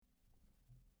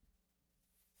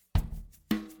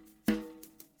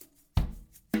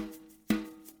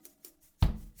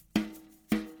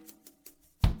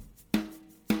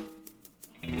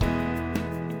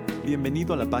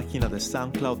Bienvenido a la página de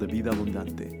SoundCloud de Vida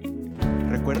Abundante.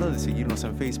 Recuerda de seguirnos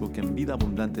en Facebook en Vida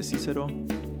Abundante Cícero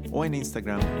o en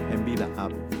Instagram en Vida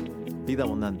Ab. Vida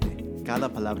Abundante, cada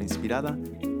palabra inspirada,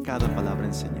 cada palabra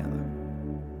enseñada.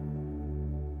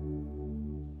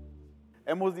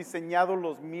 Hemos diseñado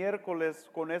los miércoles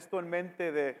con esto en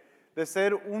mente de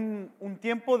ser un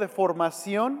tiempo de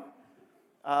formación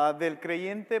del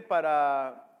creyente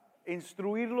para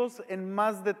instruirlos en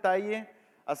más detalle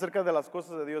acerca de las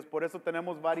cosas de Dios. Por eso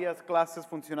tenemos varias clases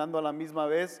funcionando a la misma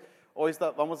vez. Hoy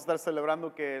vamos a estar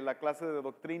celebrando que la clase de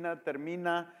doctrina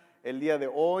termina el día de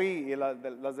hoy y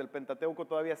las del Pentateuco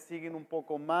todavía siguen un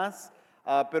poco más.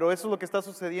 Pero eso es lo que está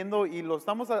sucediendo y lo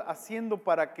estamos haciendo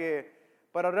para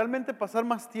realmente pasar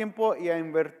más tiempo y a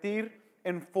invertir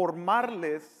en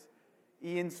formarles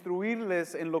y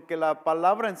instruirles en lo que la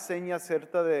palabra enseña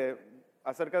acerca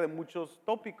de muchos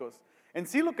tópicos. En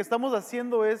sí lo que estamos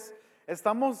haciendo es,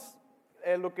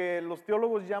 lo que los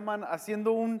teólogos llaman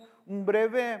haciendo un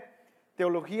breve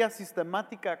teología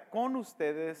sistemática con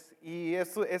ustedes, y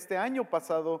este año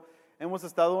pasado hemos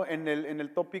estado en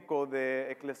el tópico de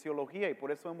eclesiología y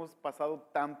por eso hemos pasado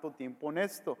tanto tiempo en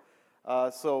esto.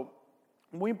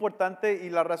 Muy importante, y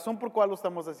la razón por cual lo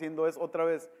estamos haciendo es otra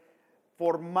vez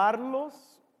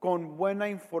formarlos con buena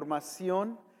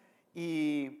información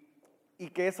y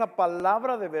que esa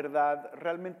palabra de verdad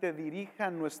realmente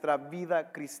dirija nuestra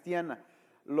vida cristiana.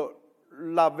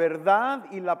 La verdad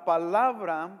y la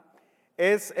palabra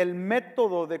es el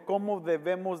método de cómo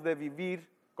debemos de vivir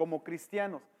como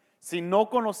cristianos. Si no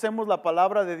conocemos la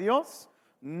palabra de Dios,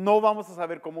 no vamos a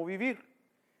saber cómo vivir.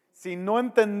 Si no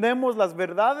entendemos las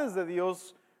verdades de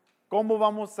Dios, ¿cómo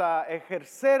vamos a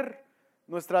ejercer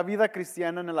nuestra vida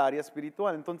cristiana en el área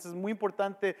espiritual? Entonces es muy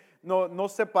importante, no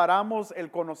separamos el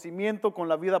conocimiento con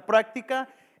la vida práctica.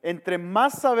 Entre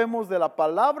más sabemos de la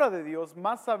palabra de Dios,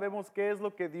 más sabemos qué es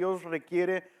lo que Dios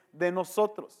requiere de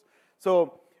nosotros.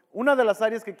 Una de las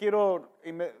áreas que quiero,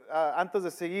 antes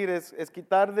de seguir, es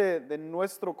quitar de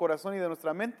nuestro corazón y de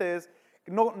nuestra mente es,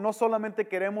 no solamente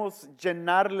queremos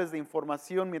llenarles de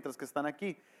información mientras que están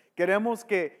aquí, queremos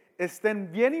que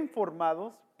estén bien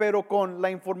informados, pero con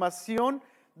la información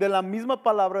de la misma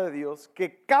palabra de Dios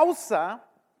que causa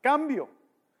cambio.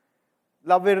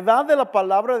 La verdad de la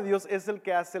palabra de Dios es el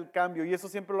que hace el cambio, y eso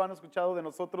siempre lo han escuchado de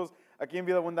nosotros aquí en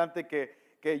Vida Abundante,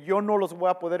 que yo no los voy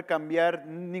a poder cambiar,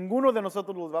 ninguno de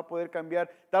nosotros los va a poder cambiar.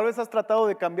 Tal vez has tratado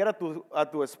de cambiar a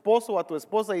tu esposo o a tu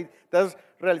esposa y te has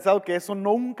realizado que eso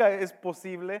nunca es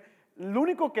posible. Lo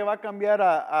único que va a cambiar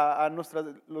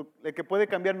que puede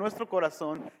cambiar nuestro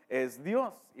corazón es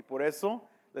Dios, y por eso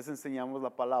les enseñamos la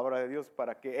palabra de Dios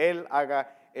para que Él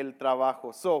haga el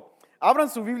trabajo. Abran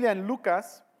su Biblia en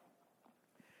Lucas,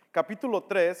 capítulo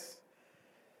 3.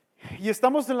 Y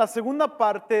estamos en la segunda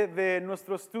parte de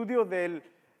nuestro estudio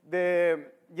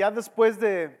ya después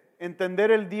de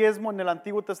entender el diezmo en el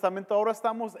Antiguo Testamento, ahora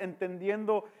estamos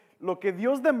entendiendo lo que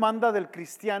Dios demanda del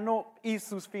cristiano y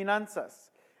sus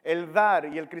finanzas. El dar,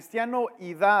 y el cristiano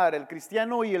y dar, el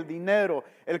cristiano y el dinero,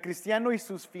 el cristiano y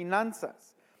sus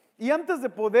finanzas. Y antes de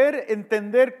poder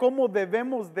entender cómo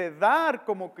debemos de dar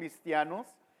como cristianos,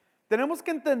 tenemos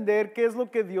que entender qué es lo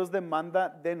que Dios demanda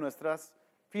de nuestras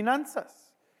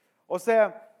finanzas. O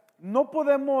sea, no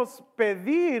podemos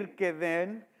pedir que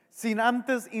den sin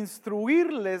antes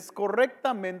instruirles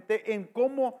correctamente en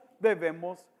cómo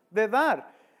debemos de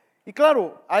dar. Y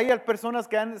claro, hay personas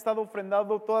que han estado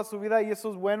ofrendando toda su vida y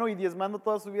eso es bueno, y diezmando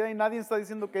toda su vida, y nadie está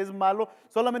diciendo que es malo.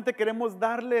 Solamente queremos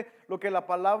darle lo que la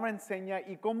palabra enseña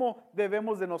y cómo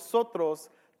debemos de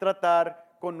nosotros tratar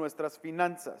con nuestras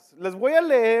finanzas. Les voy a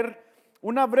leer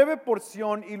una breve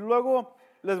porción y luego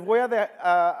les voy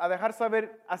a dejar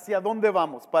saber hacia dónde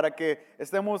vamos para que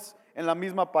estemos en la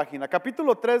misma página.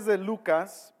 Capítulo 3 de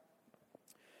Lucas,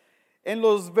 en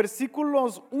los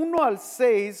versículos 1 al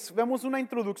 6, vemos una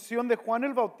introducción de Juan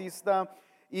el Bautista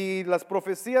y las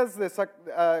profecías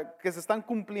que se están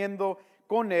cumpliendo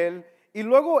con él. Y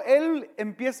luego él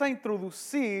empieza a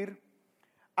introducir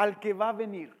al que va a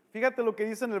venir. Fíjate lo que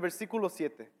dice en el versículo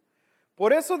 7.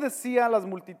 Por eso decía a las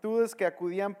multitudes que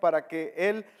acudían para que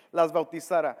él las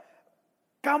bautizara: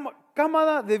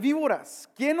 cámara de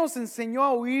víboras, ¿quién os enseñó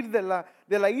a huir de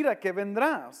la ira que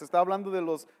vendrá? Se está hablando de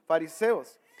los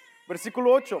fariseos.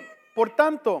 Versículo 8. Por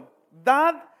tanto,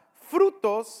 dad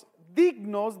frutos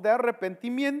dignos de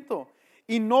arrepentimiento,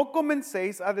 y no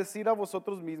comencéis a decir a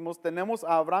vosotros mismos: tenemos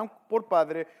a Abraham por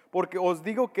padre, porque os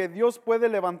digo que Dios puede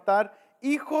levantar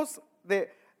hijos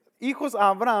a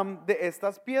Abraham de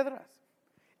estas piedras.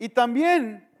 Y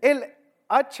también el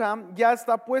hacha ya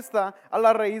está puesta a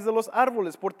la raíz de los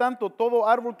árboles. Por tanto, todo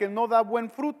árbol que no da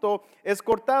buen fruto es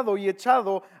cortado y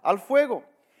echado al fuego.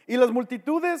 Y las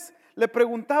multitudes le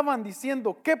preguntaban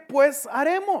diciendo, ¿qué pues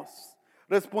haremos?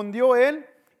 Respondió él,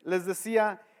 les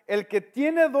decía, el que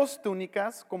tiene 2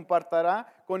 túnicas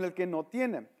compartirá con el que no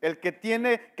tiene. El que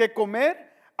tiene que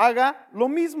comer, haga lo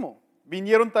mismo.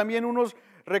 Vinieron también unos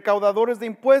recaudadores de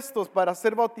impuestos para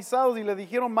ser bautizados y le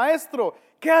dijeron, maestro,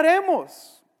 ¿qué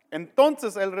haremos?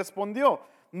 Entonces él respondió,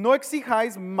 no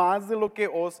exijáis más de lo que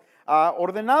os ha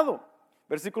ordenado.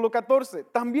 Versículo 14,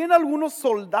 también algunos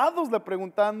soldados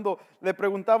le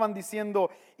preguntaban diciendo,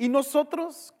 ¿y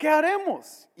nosotros qué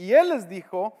haremos? Y él les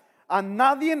dijo, a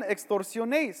nadie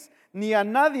extorsionéis, ni a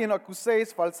nadie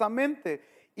acuséis falsamente,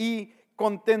 y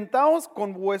contentaos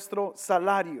con vuestro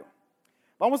salario.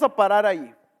 Vamos a parar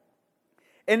ahí.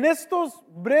 En estos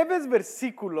breves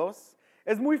versículos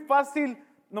es muy fácil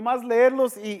nomás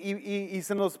leerlos y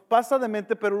se nos pasa de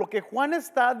mente, pero lo que Juan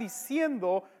está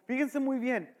diciendo, fíjense muy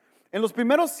bien, en los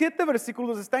primeros 7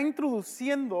 versículos está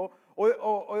introduciendo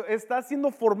o está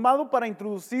siendo formado para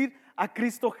introducir a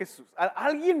Cristo Jesús.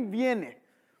 Alguien viene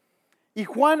y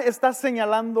Juan está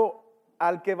señalando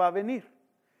al que va a venir.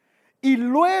 Y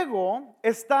luego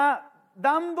está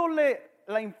dándole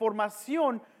la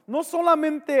información no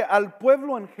solamente al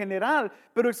pueblo en general,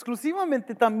 pero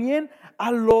exclusivamente también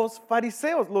a los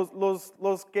fariseos,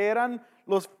 los que eran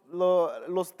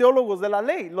los teólogos de la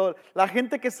ley, la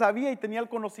gente que sabía y tenía el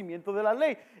conocimiento de la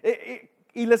ley.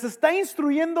 Y les está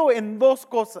instruyendo en 2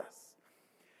 cosas.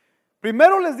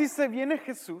 Primero les dice, viene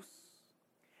Jesús,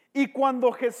 y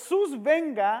cuando Jesús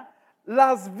venga,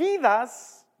 las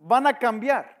vidas van a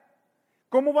cambiar.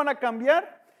 ¿Cómo van a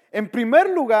cambiar? En primer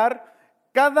lugar,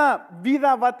 cada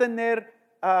vida va a tener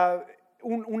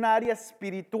un área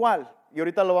espiritual, y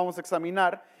ahorita lo vamos a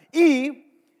examinar, y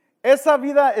esa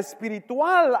vida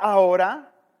espiritual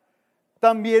ahora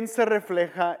también se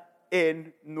refleja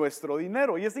en nuestro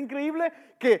dinero. Y es increíble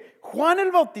que Juan el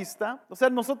Bautista, o sea,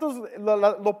 nosotros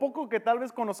lo poco que tal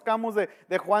vez conozcamos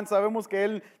de Juan, sabemos que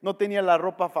él no tenía la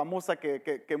ropa famosa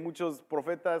que muchos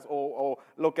profetas o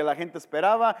lo que la gente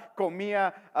esperaba,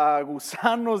 comía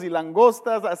gusanos y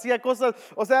langostas, hacía cosas,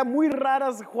 o sea, muy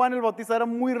raras. Juan el Bautista era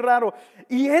muy raro.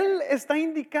 Y él está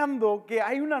indicando que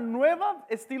hay un nuevo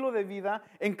estilo de vida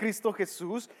en Cristo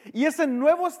Jesús, y ese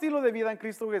nuevo estilo de vida en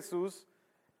Cristo Jesús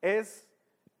es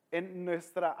en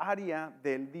nuestra área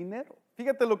del dinero.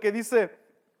 Fíjate lo que dice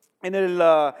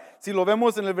si lo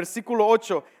vemos en el versículo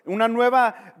 8, una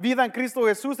nueva vida en Cristo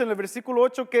Jesús, en el versículo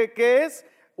 8, que es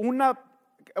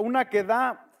una que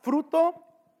da fruto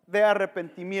de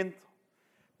arrepentimiento.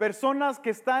 Personas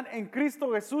que están en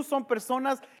Cristo Jesús son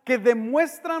personas que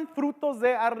demuestran frutos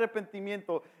de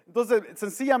arrepentimiento. Entonces,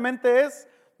 sencillamente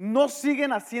no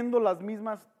siguen haciendo las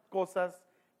mismas cosas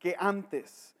que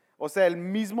antes. O sea, el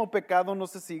mismo pecado no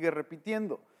se sigue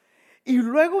repitiendo. Y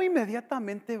luego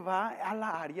inmediatamente va a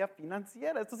la área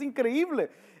financiera. Esto es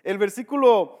increíble. El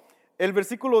versículo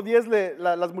 10,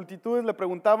 las multitudes le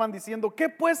preguntaban diciendo, ¿qué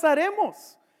pues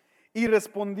haremos? Y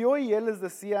respondió y él les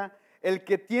decía, el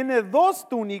que tiene 2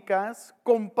 túnicas,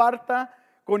 comparta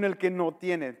con el que no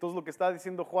tiene. Entonces lo que está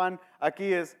diciendo Juan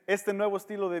aquí es, este nuevo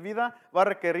estilo de vida va a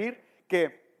requerir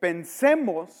que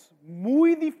pensemos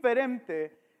muy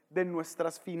diferente de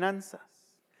nuestras finanzas,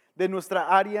 de nuestra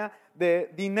área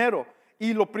de dinero.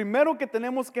 Y lo primero que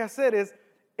tenemos que hacer es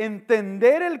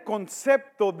entender el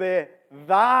concepto de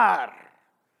dar.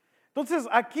 Entonces,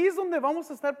 aquí es donde vamos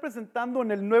a estar presentando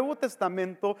en el Nuevo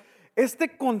Testamento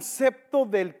este concepto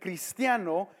del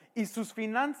cristiano, y sus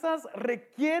finanzas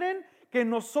requieren que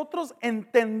nosotros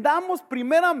entendamos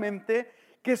primeramente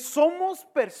que somos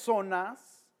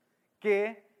personas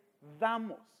que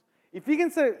damos. Y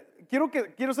fíjense,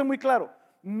 quiero ser muy claro,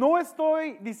 no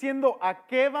estoy diciendo a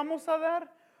qué vamos a dar,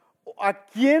 a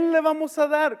quién le vamos a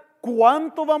dar,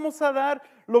 cuánto vamos a dar.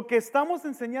 Lo que estamos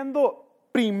enseñando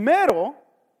primero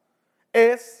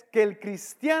es que el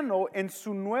cristiano en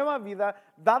su nueva vida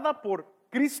dada por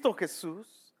Cristo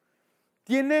Jesús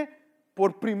tiene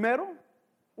por primero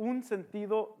un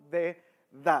sentido de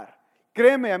dar.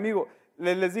 Créeme, amigo,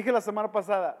 les dije la semana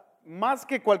pasada, más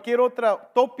que cualquier otro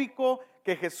tópico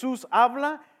que Jesús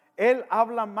habla, Él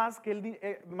habla más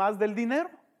del dinero.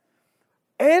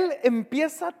 Él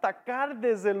empieza a atacar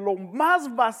desde lo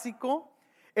más básico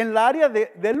en la área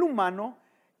del humano,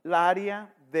 la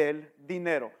área del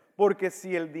dinero. Porque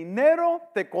si el dinero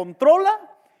te controla,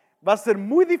 va a ser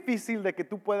muy difícil de que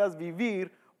tú puedas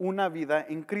vivir una vida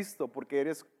en Cristo, porque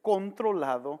eres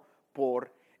controlado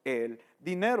por el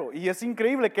dinero. Y es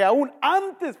increíble que aún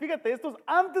antes, fíjate, esto es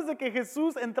antes de que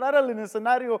Jesús entrara en el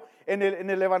escenario en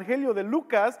el Evangelio de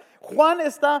Lucas, Juan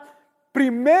está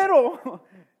primero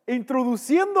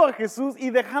introduciendo a Jesús y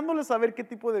dejándole saber qué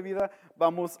tipo de vida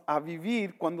vamos a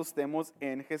vivir cuando estemos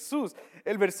en Jesús.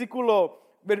 El versículos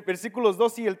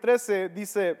 2 y el 13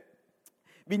 dice,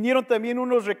 vinieron también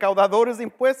unos recaudadores de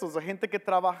impuestos, la gente que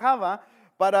trabajaba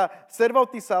para ser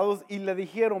bautizados y le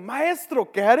dijeron,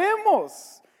 maestro, ¿qué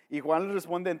haremos? Y Juan les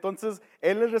responde, entonces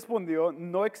él les respondió,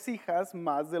 no exijas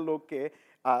más de lo que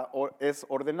es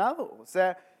ordenado. O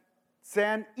sea,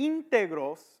 sean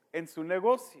íntegros en su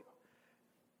negocio.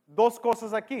 Dos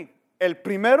cosas aquí. El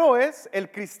primero es,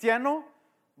 el cristiano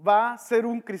va a ser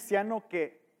un cristiano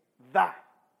que da.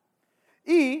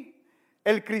 Y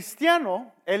el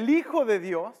cristiano, el Hijo de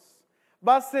Dios,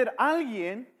 va a ser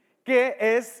alguien que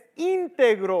es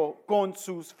íntegro con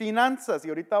sus finanzas. Y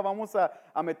ahorita vamos a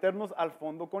meternos al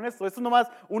fondo con esto. Esto es nomás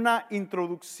una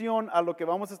introducción a lo que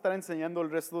vamos a estar enseñando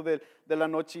el resto de la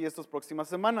noche y estas próximas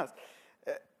semanas.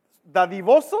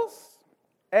 Dadivosos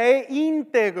e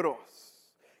íntegros.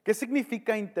 ¿Qué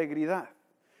significa integridad?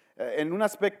 En un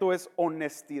aspecto es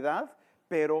honestidad,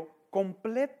 pero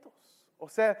completos. O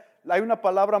sea, hay una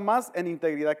palabra más en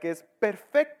integridad que es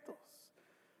perfectos.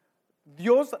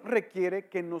 Dios requiere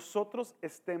que nosotros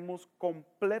estemos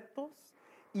completos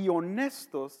y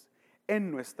honestos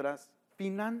en nuestras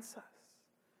finanzas.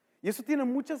 Y eso tiene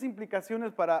muchas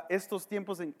implicaciones para estos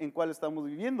tiempos en cuales estamos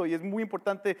viviendo. Y es muy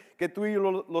importante que tú y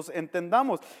yo los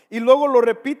entendamos. Y luego lo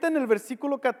repite en el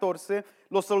versículo 14.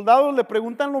 Los soldados le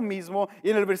preguntan lo mismo.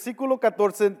 Y en el versículo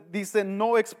 14 dice,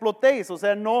 no explotéis. O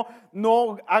sea, no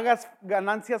hagas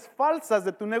ganancias falsas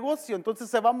de tu negocio. Entonces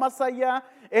se va más allá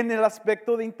en el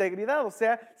aspecto de integridad. O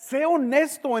sea, sé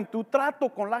honesto en tu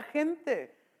trato con la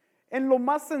gente. En lo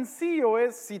más sencillo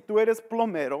es, si tú eres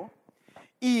plomero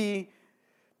y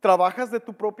trabajas de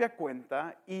tu propia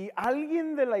cuenta y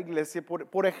alguien de la iglesia,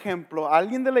 por ejemplo,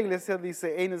 alguien de la iglesia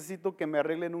dice, hey, necesito que me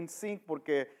arreglen un zinc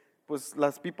porque pues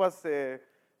las pipas, el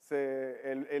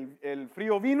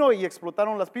frío vino y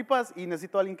explotaron las pipas y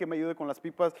necesito a alguien que me ayude con las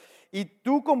pipas. Y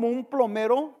tú como un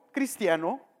plomero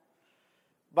cristiano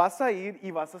vas a ir y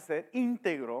vas a ser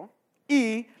íntegro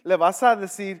y le vas a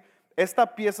decir,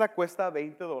 esta pieza cuesta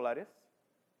 $20,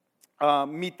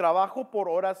 mi trabajo por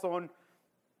hora son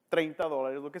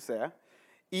 $30, lo que sea.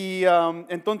 Y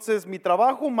entonces mi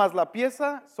trabajo más la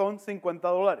pieza son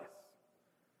 $50.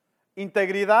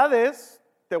 Integridad es,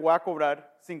 te voy a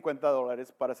cobrar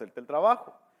 $50 para hacerte el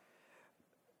trabajo.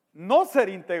 No ser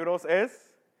íntegros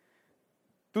es,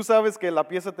 tú sabes que la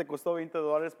pieza te costó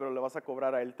 $20, pero le vas a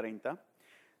cobrar a él 30.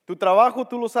 Tu trabajo,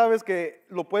 tú lo sabes que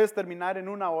lo puedes terminar en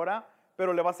 1 hora,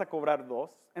 pero le vas a cobrar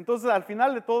 2. Entonces al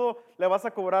final de todo, le vas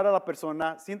a cobrar a la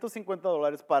persona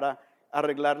 $150 para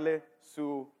arreglarle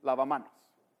su lavamanos.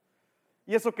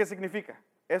 ¿Y eso qué significa?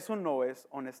 Eso no es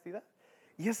honestidad.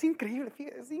 Y es increíble,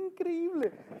 fíjate, es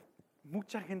increíble.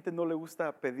 Mucha gente no le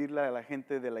gusta pedirle a la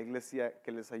gente de la iglesia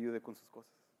que les ayude con sus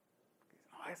cosas.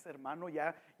 No, ese hermano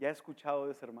ya he escuchado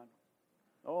de ese hermano.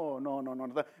 No.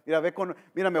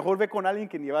 Mira, mejor ve con alguien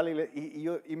que ni va a la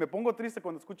iglesia. Y me pongo triste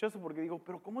cuando escucho eso porque digo,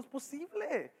 pero ¿cómo es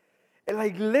posible? La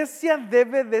iglesia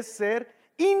debe de ser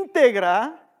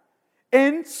íntegra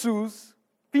en sus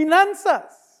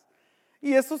finanzas.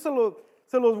 Y eso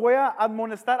se los voy a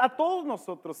admonestar a todos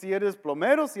nosotros. Si eres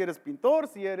plomero, si eres pintor,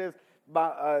 si eres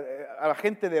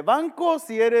agente de banco,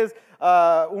 si eres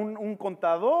un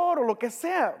contador o lo que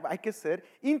sea, hay que ser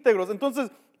íntegros.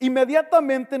 Entonces,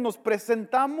 inmediatamente nos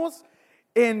presentamos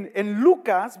en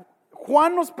Lucas.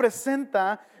 Juan nos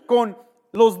presenta con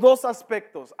los dos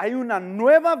aspectos. Hay una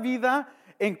nueva vida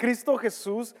en Cristo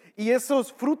Jesús y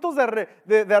esos frutos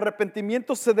de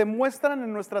arrepentimiento se demuestran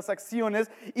en nuestras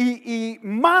acciones y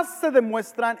más se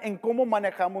demuestran en cómo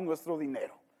manejamos nuestro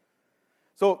dinero.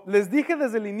 Les dije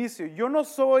desde el inicio, yo no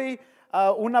soy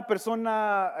una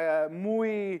persona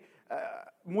muy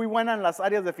buena en las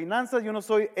áreas de finanzas. Yo no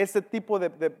soy ese tipo de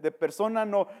persona.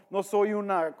 No soy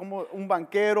como un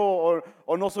banquero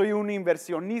o no soy un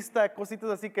inversionista,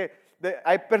 cositas así que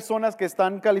hay personas que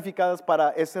están calificadas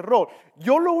para ese rol.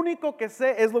 Yo lo único que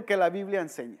sé es lo que la Biblia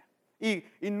enseña. Y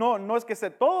no es que sé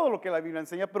todo lo que la Biblia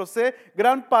enseña, pero sé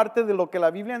gran parte de lo que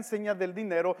la Biblia enseña del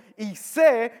dinero y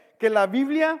sé que la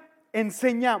Biblia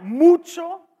enseña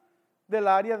mucho del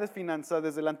área de finanzas,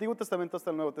 desde el Antiguo Testamento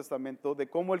hasta el Nuevo Testamento, de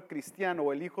cómo el cristiano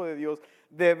o el Hijo de Dios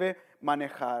debe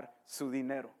manejar su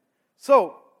dinero.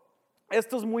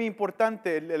 Esto es muy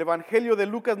importante. El Evangelio de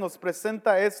Lucas nos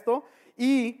presenta esto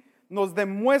y nos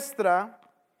demuestra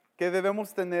que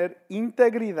debemos tener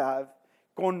integridad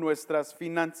con nuestras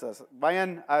finanzas.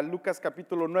 Vayan a Lucas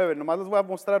capítulo 9. Nomás les voy a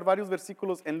mostrar varios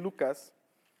versículos en Lucas,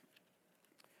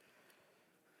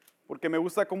 porque me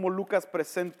gusta cómo Lucas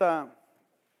presenta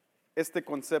este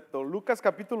concepto. Lucas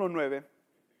capítulo 9.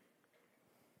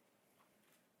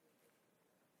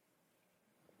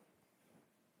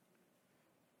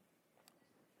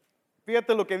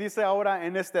 Fíjate lo que dice ahora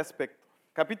en este aspecto.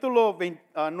 Capítulo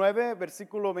 9,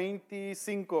 versículo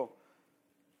 25.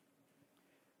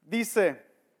 Dice,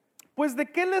 pues ¿de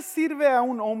qué le sirve a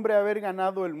un hombre haber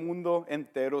ganado el mundo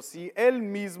entero si él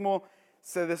mismo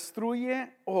se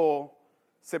destruye o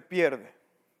se pierde?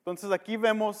 Entonces aquí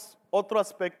vemos otro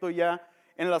aspecto ya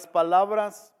en las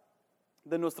palabras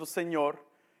de nuestro Señor,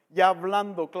 ya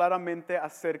hablando claramente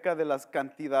acerca de las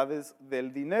cantidades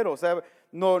del dinero. O sea,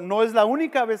 no es la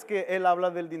única vez que Él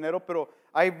habla del dinero, pero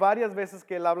hay varias veces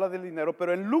que Él habla del dinero.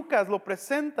 Pero en Lucas lo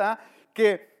presenta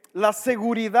que la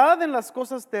seguridad en las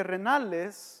cosas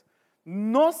terrenales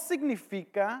no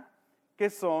significa que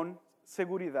son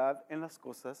seguridad en las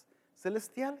cosas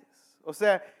celestiales. O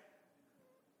sea,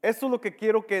 eso es lo que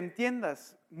quiero que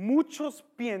entiendas. Muchos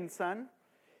piensan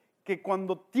que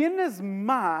cuando tienes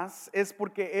más es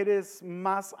porque eres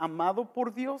más amado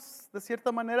por Dios, de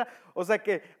cierta manera. O sea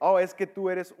que, es que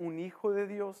tú eres un hijo de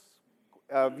Dios,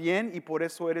 bien, y por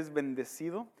eso eres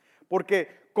bendecido. Porque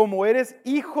como eres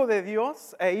hijo de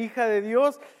Dios e hija de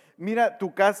Dios, mira,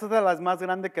 tu casa es más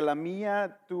grande que la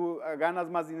mía, tú ganas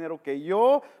más dinero que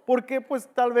yo, porque pues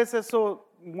tal vez eso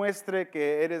muestre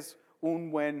que eres un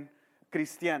buen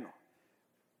cristiano.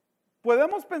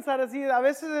 Podemos pensar así, a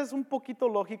veces es un poquito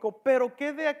lógico, pero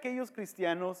 ¿qué de aquellos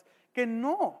cristianos que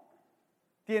no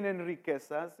tienen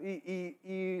riquezas?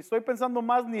 Y estoy pensando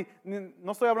más,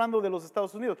 no estoy hablando de los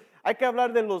Estados Unidos, hay que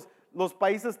hablar de los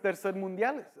países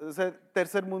tercermundiales, o sea,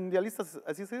 tercermundialistas,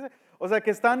 así se dice. O sea, que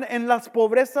están en las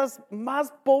pobrezas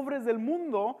más pobres del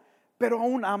mundo, pero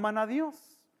aún aman a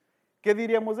Dios. ¿Qué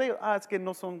diríamos de ellos? Es que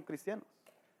no son cristianos.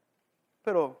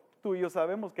 Pero tú y yo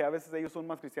sabemos que a veces ellos son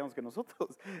más cristianos que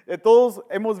nosotros. Todos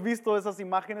hemos visto esas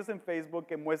imágenes en Facebook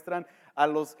que muestran a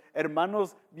los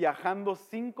hermanos viajando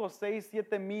 5, 6,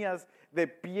 7 millas de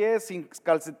pie, sin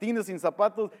calcetines, sin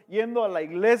zapatos, yendo a la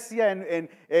iglesia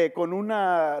con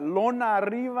una lona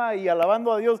arriba y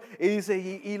alabando a Dios. Y dice,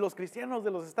 y los cristianos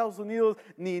de los Estados Unidos,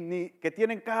 ni que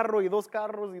tienen carro y 2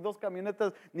 carros y 2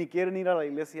 camionetas, ni quieren ir a la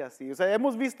iglesia así. O sea,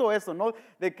 hemos visto eso, ¿no?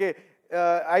 De que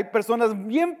hay personas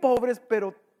bien pobres,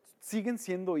 pero siguen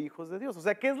siendo hijos de Dios. O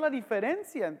sea, ¿qué es la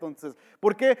diferencia entonces?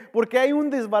 ¿Por qué hay un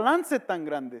desbalance tan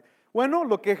grande? Bueno,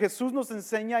 lo que Jesús nos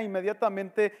enseña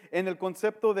inmediatamente en el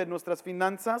concepto de nuestras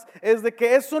finanzas es de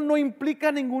que eso no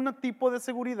implica ningún tipo de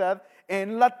seguridad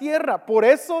en la tierra. Por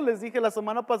eso les dije la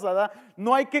semana pasada,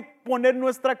 no hay que poner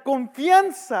nuestra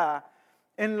confianza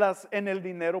en el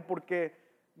dinero porque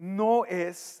no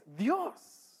es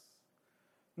Dios.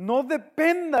 No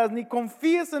dependas ni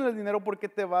confíes en el dinero porque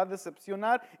te va a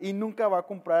decepcionar y nunca va a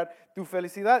comprar tu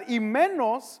felicidad y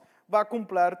menos va a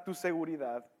comprar tu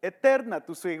seguridad eterna.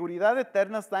 Tu seguridad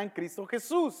eterna está en Cristo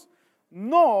Jesús,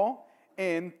 no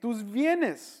en tus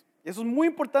bienes. Eso es muy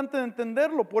importante de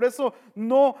entenderlo. Por eso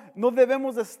no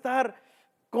debemos de estar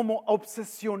como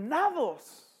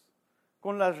obsesionados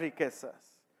con las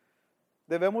riquezas.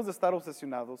 Debemos de estar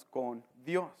obsesionados con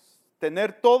Dios.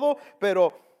 Tener todo,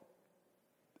 pero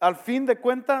al fin de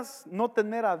cuentas, no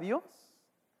tener a Dios,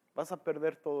 vas a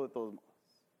perder todo de todos modos.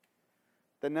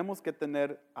 Tenemos que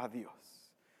tener a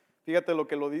Dios. Fíjate lo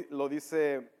que lo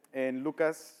dice en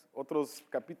Lucas, otros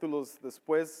capítulos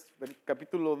después,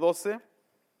 capítulo 12,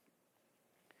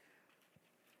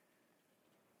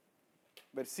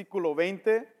 versículo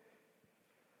 20.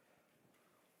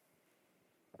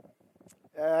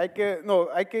 Hay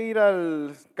que ir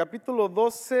al capítulo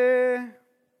 12,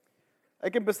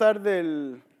 hay que empezar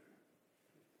del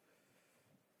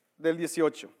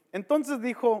 18. Entonces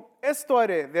dijo, esto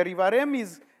haré, derribaré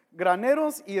mis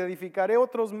graneros y edificaré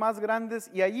otros más grandes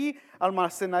y allí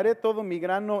almacenaré todo mi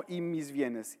grano y mis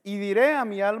bienes. Y diré a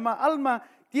mi alma, alma,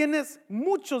 tienes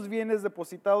muchos bienes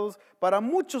depositados para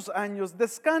muchos años,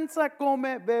 descansa,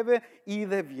 come, bebe y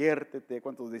diviértete.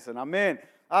 ¿Cuántos dicen amén?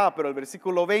 Pero el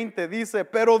versículo 20 dice,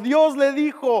 pero Dios le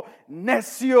dijo,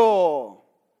 necio,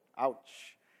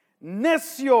 ouch.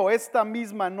 Necio, esta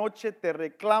misma noche te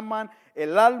reclaman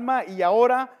el alma y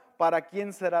ahora, ¿para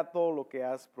quién será todo lo que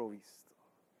has provisto?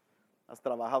 Has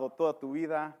trabajado toda tu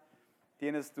vida,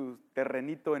 tienes tu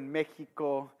terrenito en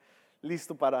México,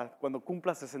 listo para cuando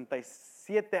cumplas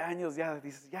 67 años, ya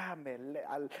dices,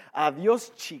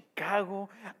 adiós Chicago,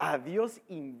 adiós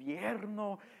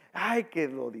invierno, ay, que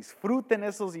lo disfruten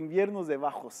esos inviernos de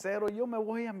bajo cero, yo me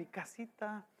voy a mi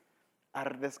casita a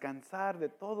descansar de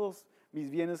todos mis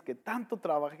bienes que tanto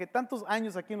trabajé, tantos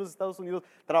años aquí en los Estados Unidos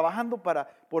trabajando para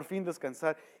por fin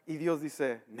descansar. Y Dios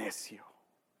dice, necio.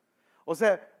 O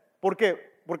sea, ¿por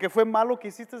qué? ¿Porque fue malo que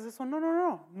hiciste eso?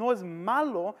 No es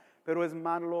malo, pero es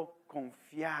malo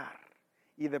confiar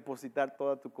y depositar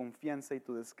toda tu confianza y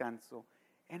tu descanso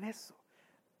en eso.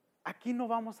 Aquí no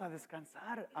vamos a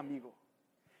descansar, amigo.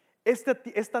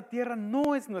 esta tierra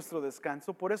no es nuestro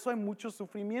descanso, por eso hay mucho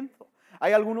sufrimiento.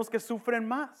 Hay algunos que sufren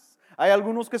más, hay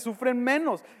algunos que sufren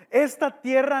menos. Esta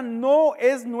tierra no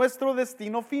es nuestro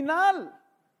destino final.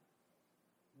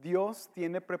 Dios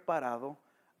tiene preparado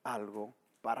algo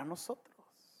para nosotros.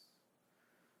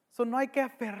 No hay que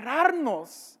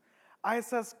aferrarnos a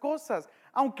esas cosas,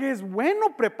 aunque es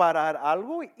bueno preparar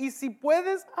algo y si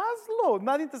puedes, hazlo.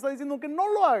 Nadie te está diciendo que no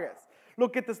lo hagas.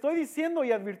 Lo que te estoy diciendo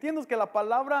y advirtiendo es que la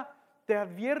palabra te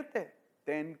advierte.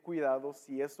 Ten cuidado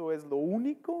si eso es lo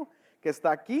único que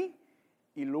está aquí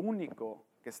y lo único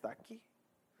que está aquí.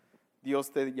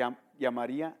 Dios te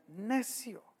llamaría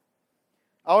necio.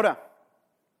 Ahora,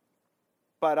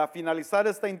 para finalizar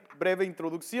esta breve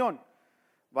introducción,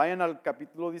 vayan al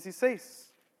capítulo 16.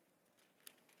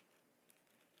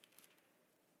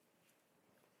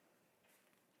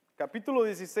 Capítulo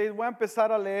 16, voy a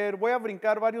empezar a leer, voy a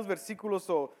brincar varios versículos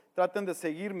o traten de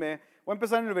seguirme. Voy a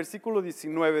empezar en el versículo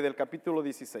 19 del capítulo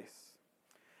 16.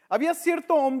 Había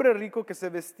cierto hombre rico que se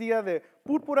vestía de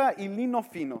púrpura y lino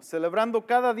fino, celebrando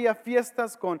cada día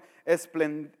fiestas con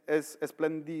esplendidez.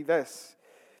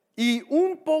 Y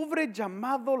un pobre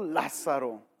llamado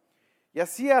Lázaro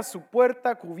yacía a su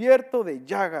puerta cubierto de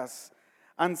llagas,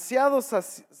 ansiado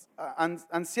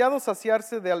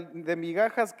saciarse de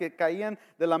migajas que caían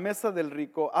de la mesa del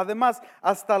rico. Además,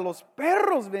 hasta los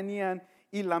perros venían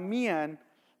y lamían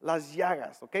las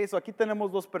llagas. ¿Ok? So aquí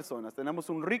tenemos dos personas. Tenemos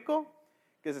un rico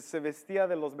que se vestía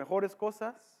de las mejores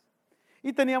cosas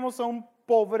y teníamos a un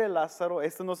pobre Lázaro.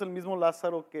 Este no es el mismo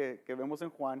Lázaro que vemos en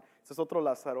Juan, este es otro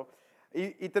Lázaro.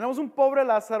 Y tenemos un pobre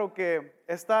Lázaro que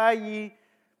está allí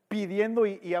pidiendo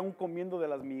y aún comiendo de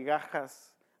las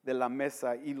migajas de la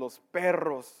mesa y los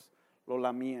perros lo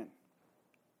lamían.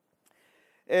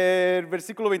 El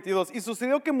versículo 22. Y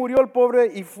sucedió que murió el pobre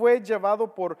y fue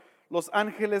llevado por los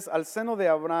ángeles al seno de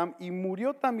Abraham y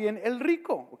murió también el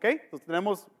rico. ¿Ok? Entonces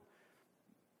tenemos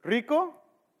rico,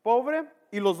 pobre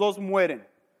y los dos mueren.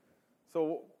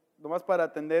 Nomás para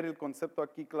atender el concepto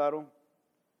aquí claro.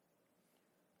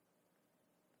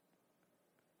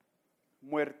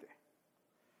 Muerte.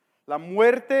 La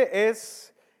muerte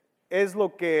es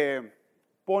lo que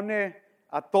pone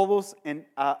a todos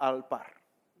al par.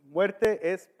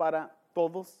 Muerte es para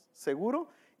todos seguro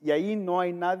y ahí no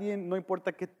hay nadie, no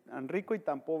importa qué tan rico y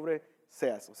tan pobre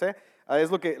seas. O sea, es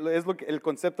el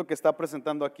concepto que está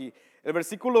presentando aquí. El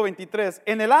versículo 23,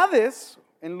 en el Hades,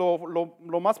 en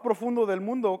lo más profundo del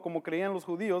mundo, como creían los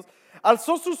judíos,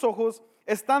 alzó sus ojos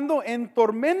estando en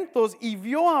tormentos y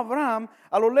vio a Abraham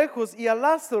a lo lejos y a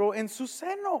Lázaro en su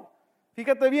seno.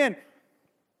 Fíjate bien,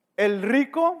 el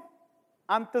rico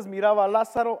antes miraba a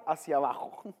Lázaro hacia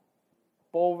abajo,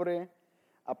 pobre,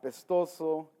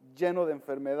 apestoso, lleno de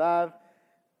enfermedad,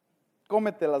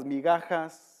 cómete las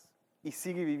migajas y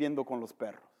sigue viviendo con los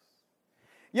perros.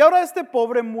 Y ahora este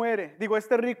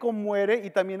rico muere y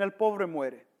también el pobre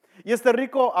muere. Y este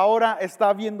rico ahora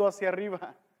está viendo hacia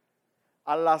arriba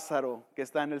a Lázaro que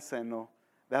está en el seno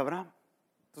de Abraham.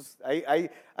 Entonces ahí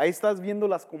estás viendo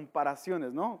las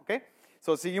comparaciones, ¿no? ¿Okay?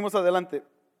 Seguimos adelante.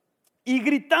 Y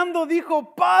gritando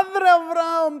dijo: Padre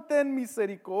Abraham, ten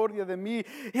misericordia de mí,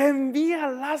 envía a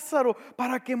Lázaro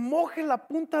para que moje la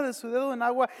punta de su dedo en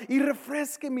agua y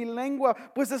refresque mi lengua,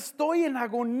 pues estoy en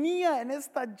agonía en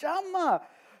esta llama.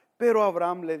 Pero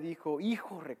Abraham le dijo: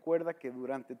 Hijo, recuerda que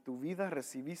durante tu vida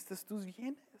recibiste tus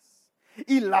bienes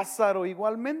y Lázaro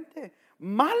igualmente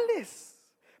males,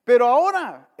 pero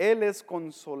ahora él es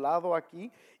consolado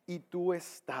aquí y tú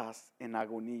estás en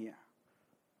agonía.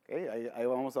 Okay, ahí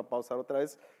vamos a pausar otra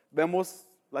vez. ¿Vemos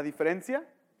la diferencia?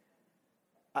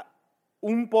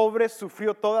 Un pobre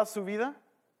sufrió toda su vida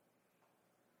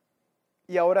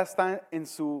y ahora está en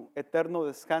su eterno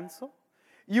descanso.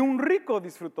 Y un rico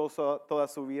disfrutó toda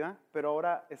su vida, pero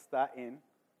ahora está en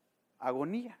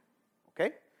agonía. ¿Ok?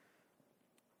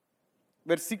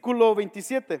 Versículo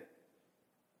 26,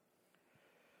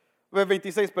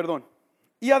 perdón.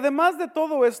 Y además de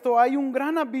todo esto, hay un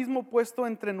gran abismo puesto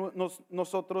entre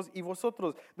nosotros y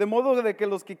vosotros, de modo de que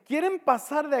los que quieren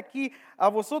pasar de aquí a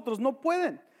vosotros no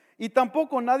pueden, y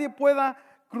tampoco nadie pueda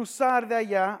cruzar de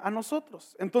allá a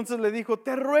nosotros. Entonces le dijo: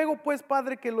 te ruego pues,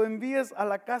 Padre, que lo envíes a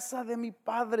la casa de mi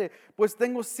padre, pues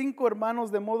tengo 5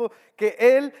 hermanos, de modo que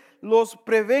él los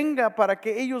prevenga para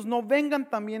que ellos no vengan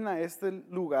también a este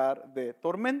lugar de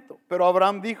tormento. Pero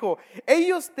Abraham dijo: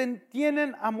 ellos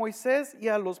tienen a Moisés y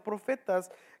a los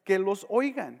profetas, que los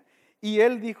oigan. Y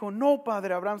él dijo: no,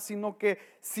 Padre Abraham, sino que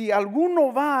si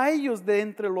alguno va a ellos de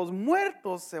entre los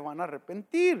muertos, se van a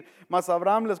arrepentir. Mas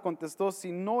Abraham les contestó: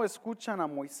 si no escuchan a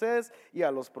Moisés y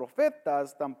a los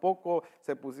profetas, tampoco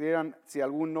se pusieran si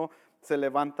alguno se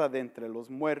levanta de entre los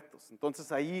muertos.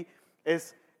 Entonces ahí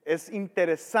es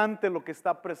interesante lo que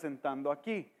está presentando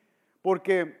aquí,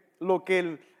 porque lo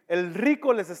que el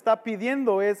rico les está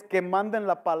pidiendo es que manden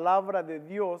la palabra de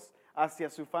Dios hacia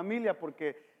su familia,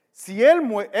 porque si él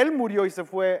murió y se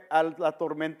fue a la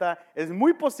tormenta, es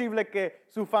muy posible que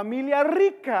su familia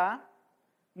rica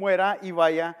muera y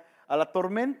vaya a la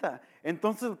tormenta.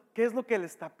 Entonces, ¿qué es lo que le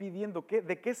está pidiendo?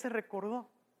 ¿De qué se recordó?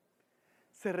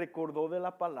 Se recordó de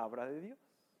la palabra de Dios.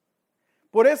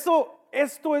 Por eso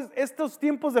estos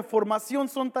tiempos de formación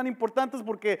son tan importantes,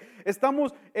 porque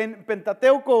estamos en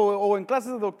Pentateuco o en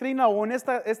clases de doctrina o en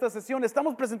esta sesión,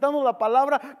 estamos presentando la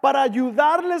palabra para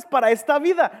ayudarles para esta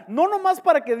vida. No nomás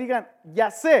para que digan,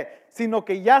 ya sé, sino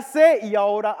que ya sé y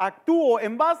ahora actúo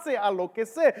en base a lo que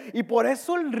sé. Y por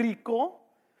eso el rico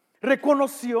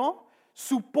reconoció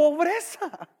su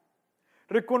pobreza.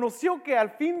 Reconoció que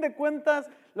al fin de cuentas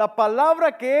la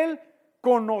palabra que él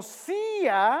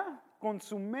conocía con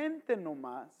su mente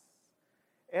nomás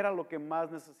era lo que más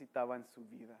necesitaba en su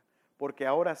vida, porque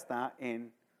ahora está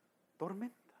en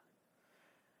tormenta.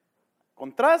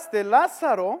 Contraste,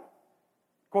 Lázaro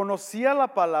conocía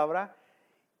la palabra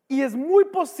y es muy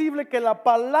posible que la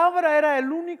palabra era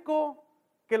el único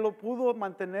que lo pudo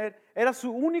mantener, era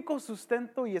su único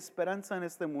sustento y esperanza en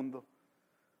este mundo,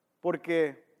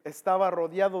 porque estaba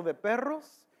rodeado de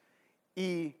perros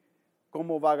y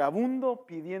como vagabundo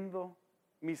pidiendo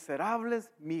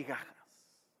miserables migajas.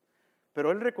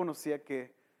 Pero él reconocía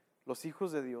que los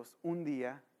hijos de Dios un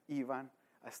día iban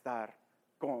a estar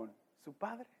con su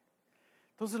Padre.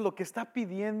 Entonces lo que está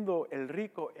pidiendo el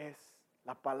rico es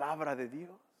la palabra de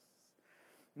Dios.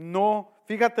 No,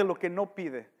 fíjate lo que no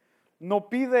pide. No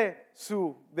pide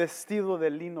su vestido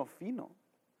de lino fino.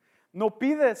 No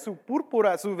pide su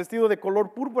púrpura, su vestido de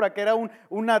color púrpura, que era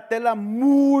una tela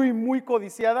muy, muy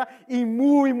codiciada y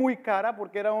muy, muy cara,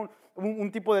 porque era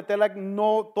un tipo de tela que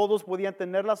no todos podían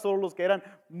tenerla, solo los que eran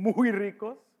muy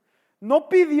ricos. No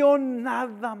pidió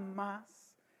nada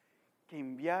más que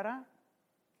enviara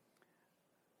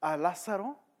a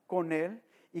Lázaro con él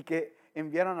y que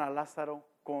enviaran a Lázaro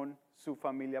con su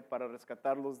familia para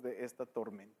rescatarlos de esta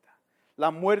tormenta.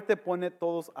 La muerte pone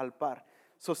todos al par.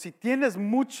 Si tienes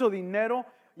mucho dinero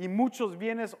y muchos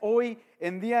bienes hoy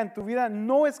en día en tu vida,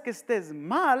 no es que estés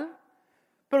mal,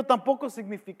 pero tampoco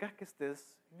significa que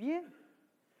estés bien.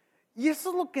 Y eso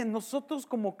es lo que nosotros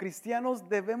como cristianos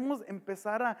debemos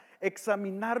empezar a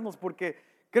examinarnos, porque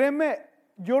créeme,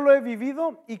 yo lo he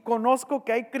vivido y conozco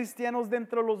que hay cristianos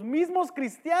dentro de los mismos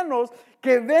cristianos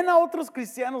que ven a otros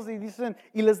cristianos y dicen,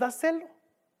 y les da celo.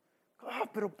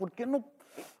 Pero ¿por qué no?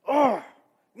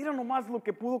 Mira nomás lo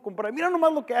que pudo comprar, mira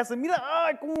nomás lo que hace, mira,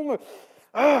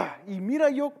 y mira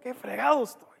yo qué fregado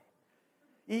estoy.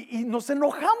 Y nos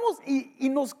enojamos y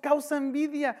nos causa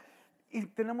envidia. Y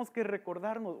tenemos que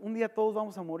recordarnos, un día todos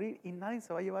vamos a morir y nadie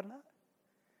se va a llevar nada.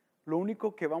 Lo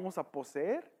único que vamos a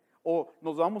poseer o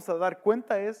nos vamos a dar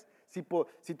cuenta es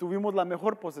si tuvimos la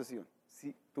mejor posesión,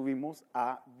 si tuvimos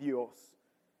a Dios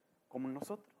como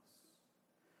nosotros.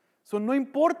 No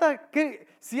importa que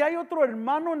si hay otro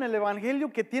hermano en el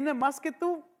evangelio que tiene más que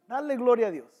tú, dale gloria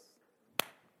a Dios.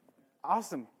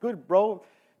 Awesome, good bro,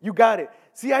 you got it.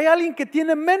 Si hay alguien que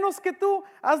tiene menos que tú,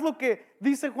 haz lo que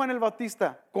dice Juan el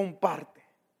Bautista, comparte,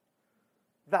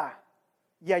 da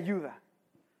y ayuda.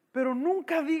 Pero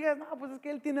nunca digas, no, pues es que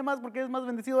él tiene más porque es más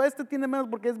bendecido, este tiene menos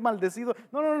porque es maldecido.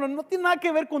 No tiene nada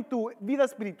que ver con tu vida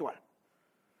espiritual.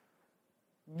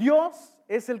 Dios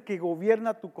es el que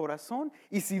gobierna tu corazón,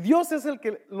 y si Dios es el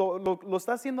que lo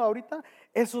está haciendo ahorita,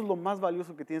 eso es lo más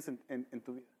valioso que tienes en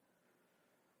tu vida.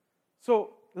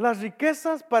 Las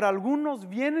riquezas para algunos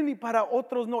vienen y para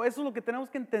otros no. Eso es lo que tenemos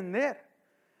que entender.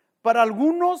 Para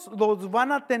algunos los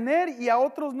van a tener y a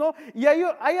otros no. Y hay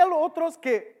otros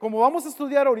que, como vamos a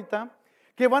estudiar ahorita,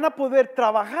 que van a poder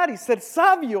trabajar y ser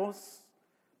sabios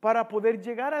para poder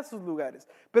llegar a esos lugares.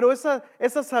 Pero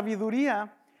esa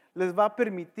sabiduría les va a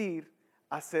permitir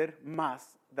hacer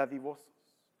más dadivosos.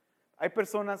 Hay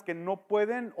personas que no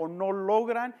pueden o no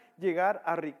logran llegar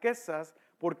a riquezas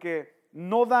porque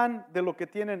no dan de lo que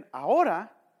tienen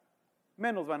ahora,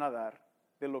 menos van a dar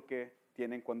de lo que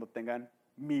tienen cuando tengan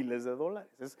miles de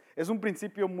dólares. Es un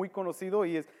principio muy conocido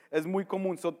y es muy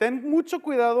común. Ten mucho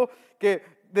cuidado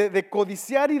de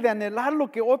codiciar y de anhelar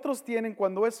lo que otros tienen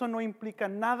cuando eso no implica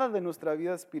nada de nuestra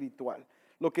vida espiritual.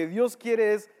 Lo que Dios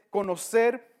quiere es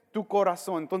conocer tu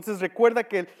corazón. Entonces recuerda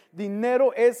que el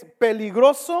dinero es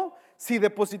peligroso si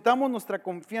depositamos nuestra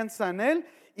confianza en él,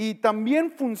 y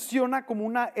también funciona como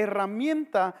una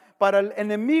herramienta para el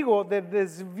enemigo de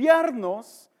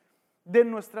desviarnos de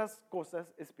nuestras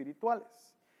cosas espirituales.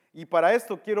 Y para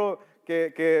esto quiero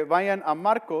que vayan a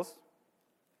Marcos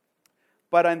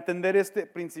para entender este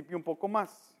principio un poco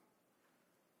más.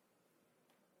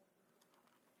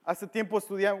 Hace tiempo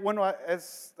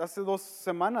hace 2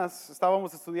 semanas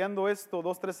estábamos estudiando esto,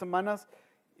 2, 3 semanas,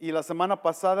 y la semana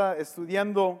pasada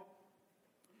estudiando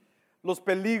los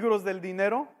peligros del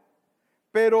dinero,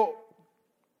 pero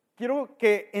quiero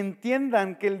que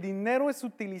entiendan que el dinero es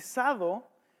utilizado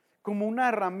como una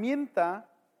herramienta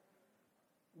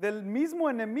del mismo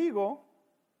enemigo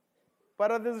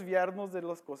para desviarnos de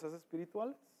las cosas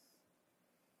espirituales.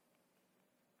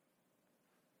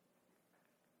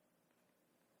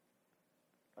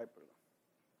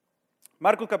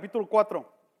 Marcos capítulo 4,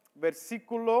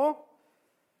 versículos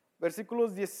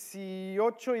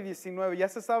 18 y 19. Ya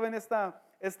se saben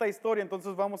esta historia,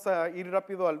 entonces vamos a ir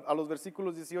rápido a los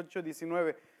versículos 18 y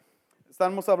 19.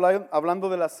 Estamos hablando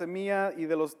de la semilla y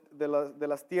de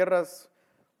las tierras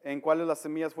en cuales las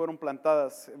semillas fueron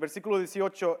plantadas. Versículo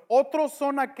 18, otros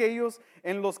son aquellos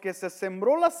en los que se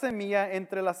sembró la semilla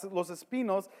entre los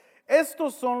espinos.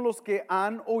 Estos son los que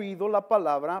han oído la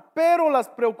palabra, pero las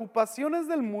preocupaciones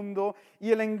del mundo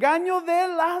y el engaño de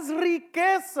las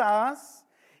riquezas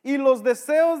y los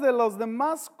deseos de las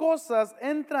demás cosas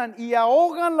entran y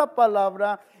ahogan la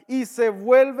palabra y se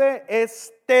vuelve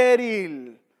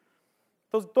estéril.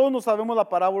 Entonces todos nos sabemos la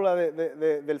parábola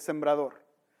del sembrador.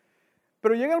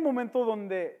 Pero llega el momento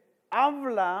donde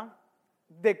habla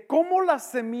de cómo la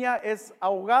semilla es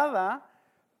ahogada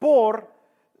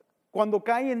cuando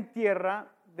cae en tierra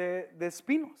de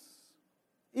espinos.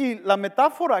 Y la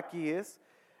metáfora aquí es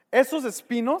esos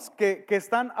espinos que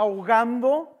están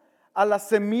ahogando a la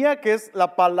semilla, que es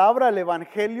la palabra, el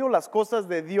evangelio, las cosas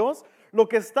de Dios. Lo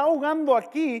que está ahogando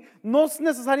aquí no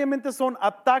necesariamente son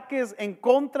ataques en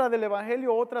contra del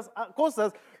evangelio o otras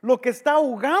cosas. Lo que está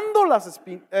ahogando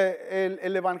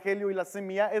el evangelio y la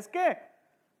semilla es ¿qué?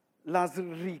 Las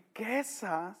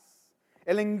riquezas,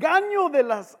 el engaño de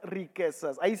las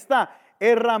riquezas. Ahí está,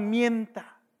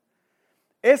 herramienta.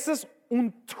 Ese es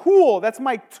un tool, that's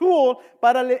my tool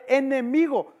para el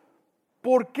enemigo.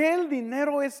 ¿Por qué el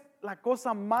dinero es la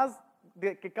cosa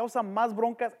que causa más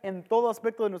broncas en todo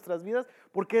aspecto de nuestras vidas?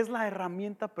 Porque es la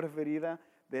herramienta preferida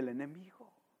del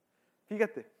enemigo.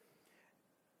 Fíjate,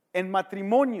 en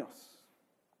matrimonios,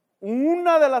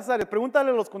 una de las áreas,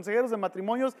 pregúntale a los consejeros de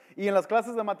matrimonios y en las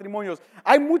clases de matrimonios,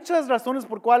 hay muchas razones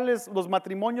por cuales los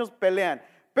matrimonios pelean,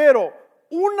 pero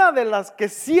una de las que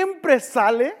siempre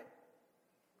sale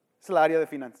es la área de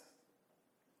finanzas,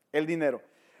 el dinero.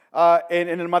 En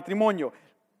el matrimonio,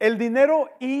 el dinero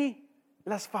y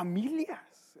las familias.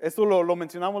 Esto lo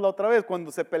mencionamos la otra vez, cuando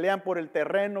se pelean por el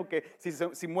terreno, que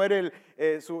si muere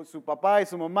su papá y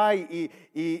su mamá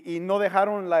y no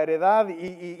dejaron la heredad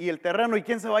y el terreno, y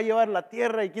quién se va a llevar la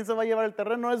tierra y quién se va a llevar el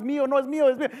terreno, no es mío, es mío.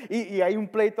 Y hay un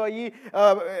pleito allí.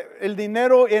 El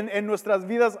dinero en nuestras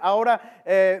vidas ahora,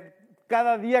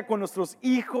 cada día con nuestros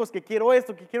hijos, que quiero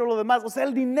esto, que quiero lo demás. O sea,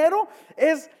 el dinero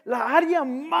es la área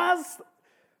más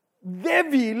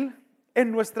débil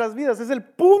en nuestras vidas. Es el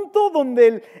punto donde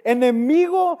el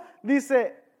enemigo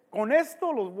dice, con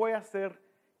esto los voy a hacer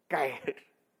caer.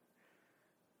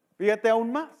 Fíjate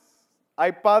aún más.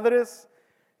 Hay padres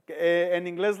que en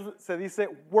inglés se dice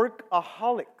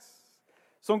workaholics.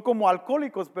 Son como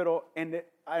alcohólicos, pero en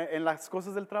las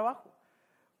cosas del trabajo.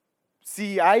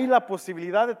 Si hay la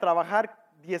posibilidad de trabajar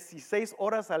 16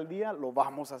 horas al día, lo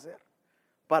vamos a hacer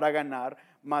para ganar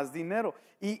más dinero.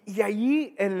 Y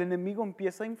allí el enemigo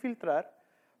empieza a infiltrar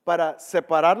para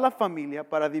separar la familia,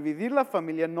 para dividir la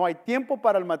familia. No hay tiempo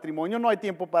para el matrimonio, no hay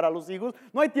tiempo para los hijos,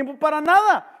 no hay tiempo para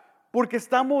nada, porque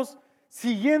estamos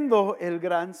siguiendo el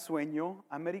gran sueño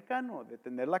americano de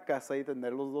tener la casa y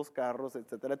tener los 2 carros,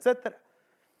 etcétera, etcétera.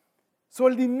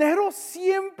 El dinero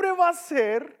siempre va a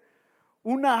ser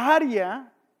una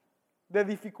área de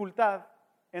dificultad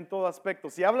en todo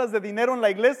aspecto. Si hablas de dinero en la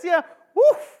iglesia,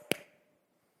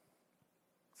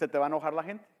 se te va a enojar la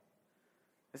gente.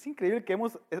 Es increíble que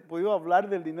hemos podido hablar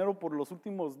del dinero por los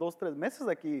últimos 2, 3 meses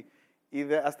aquí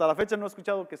y hasta la fecha no he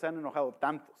escuchado que se han enojado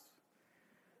tantos.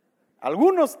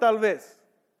 Algunos tal vez,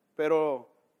 pero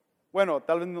bueno,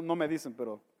 tal vez no me dicen,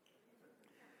 pero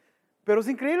es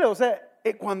increíble. O sea,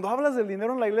 cuando hablas del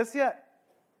dinero en la iglesia,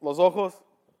 los ojos,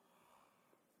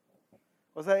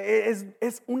 o sea,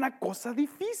 es una cosa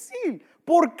difícil.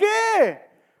 ¿Por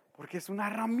qué? Porque es una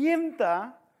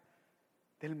herramienta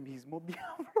del mismo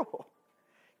diablo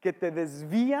que te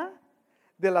desvía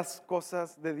de las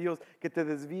cosas de Dios, que te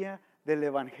desvía del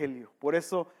evangelio. Por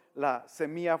eso la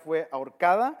semilla fue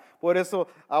ahorcada, por eso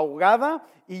ahogada,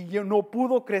 y no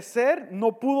pudo crecer,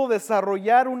 no pudo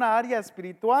desarrollar una área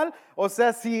espiritual. O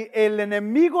sea, si el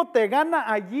enemigo te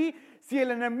gana allí, si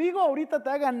el enemigo ahorita te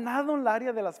ha ganado en la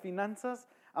área de las finanzas,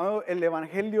 Amado, el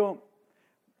evangelio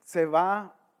se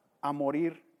va a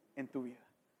morir en tu vida.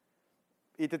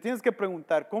 Y te tienes que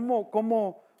preguntar,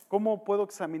 ¿cómo puedo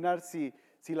examinar si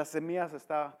la semilla se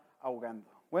está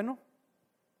ahogando? Bueno,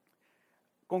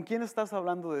 ¿con quién estás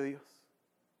hablando de Dios?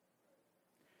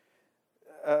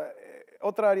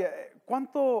 Otra área,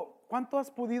 ¿cuánto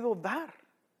has podido dar?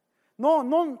 No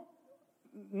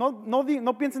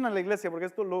piensen en la iglesia, porque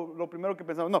esto es lo primero que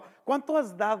pensamos. No, ¿cuánto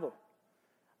has dado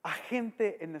a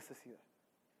gente en necesidad?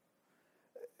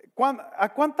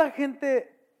 ¿A cuánta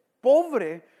gente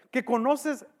pobre que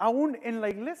conoces aún en la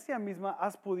iglesia misma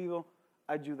has podido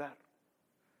ayudar?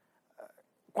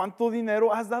 ¿Cuánto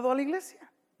dinero has dado a la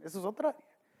iglesia? Eso es otra área.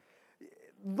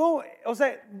 No, o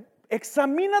sea,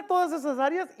 examina todas esas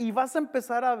áreas y vas a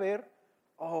empezar a ver,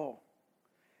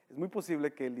 es muy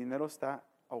posible que el dinero está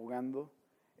ahogando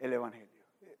el evangelio.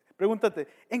 Pregúntate,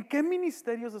 ¿en qué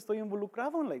ministerios estoy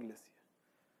involucrado en la iglesia?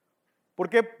 ¿Por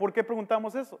qué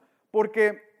preguntamos eso?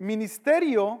 Porque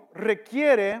ministerio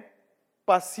requiere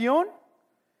pasión,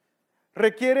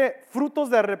 requiere frutos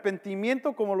de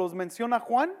arrepentimiento, como los menciona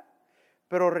Juan,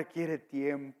 pero requiere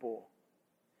tiempo.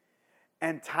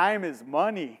 And time is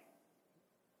money.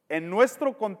 En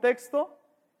nuestro contexto,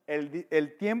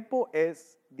 el tiempo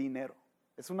es dinero.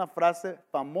 Es una frase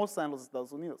famosa en los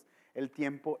Estados Unidos. El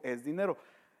tiempo es dinero.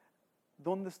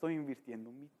 ¿Dónde estoy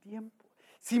invirtiendo mi tiempo?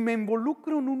 Si me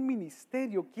involucro en un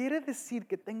ministerio, quiere decir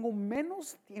que tengo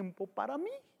menos tiempo para mí.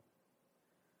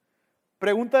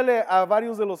 Pregúntale a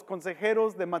varios de los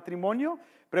consejeros de matrimonio,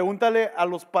 pregúntale a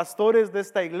los pastores de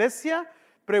esta iglesia,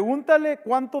 pregúntale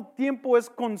cuánto tiempo es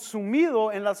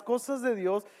consumido en las cosas de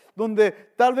Dios, donde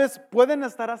tal vez pueden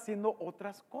estar haciendo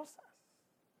otras cosas.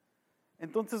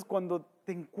 Entonces, cuando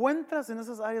te encuentras en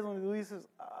esas áreas donde tú dices,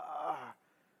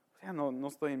 no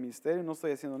estoy en ministerio, no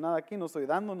estoy haciendo nada aquí, no estoy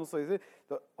dando, no estoy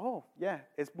haciendo,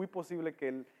 es muy posible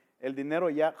que el dinero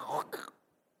ya,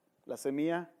 la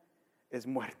semilla es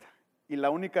muerta. Y la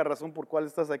única razón por cual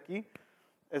estás aquí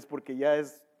es porque ya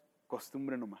es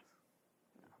costumbre nomás.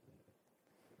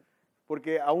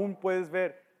 Porque aún puedes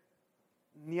ver,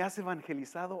 ni has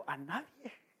evangelizado a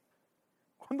nadie.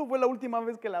 ¿Cuándo fue la última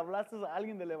vez que le hablaste a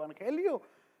alguien del evangelio?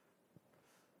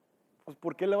 Pues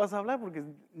 ¿por qué le vas a hablar? Porque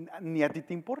ni a ti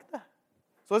te importa.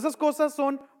 Esas cosas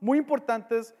son muy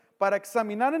importantes para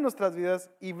examinar en nuestras vidas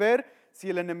y ver si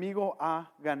el enemigo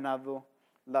ha ganado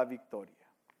la victoria.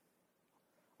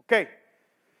 Ok,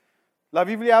 la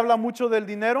Biblia habla mucho del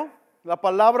dinero, la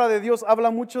palabra de Dios habla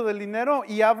mucho del dinero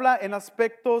y habla en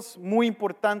aspectos muy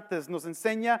importantes. Nos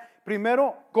enseña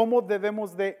primero cómo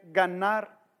debemos de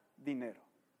ganar dinero.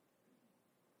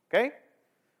 ¿Ok?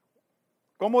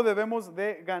 ¿Cómo debemos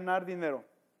de ganar dinero?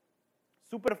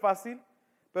 Súper fácil,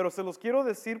 pero se los quiero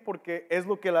decir porque es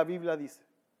lo que la Biblia dice,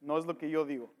 no es lo que yo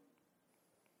digo.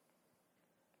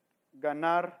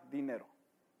 Ganar dinero.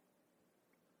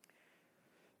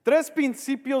 3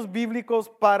 principios bíblicos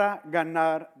para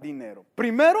ganar dinero.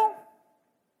 Primero,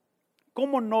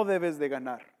 ¿cómo no debes de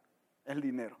ganar el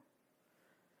dinero?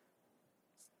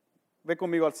 Ve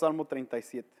conmigo al Salmo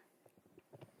 37.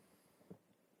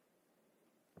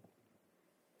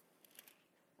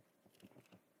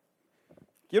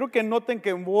 Quiero que noten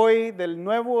que voy del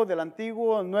nuevo, del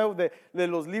antiguo, al nuevo, de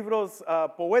los libros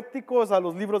poéticos a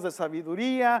los libros de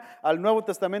sabiduría, al Nuevo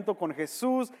Testamento con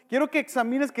Jesús. Quiero que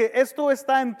examines que esto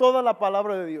está en toda la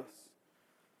palabra de Dios.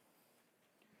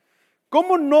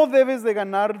 ¿Cómo no debes de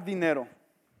ganar dinero?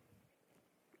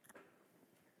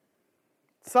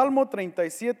 Salmo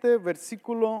 37,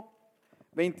 versículo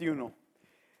 21.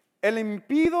 El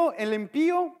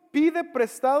impío pide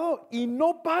prestado y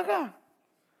no paga.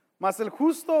 Mas el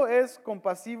justo es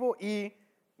compasivo y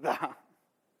da.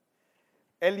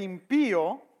 El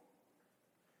impío,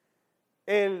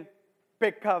 el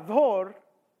pecador,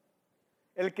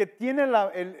 el que tiene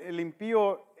el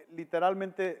impío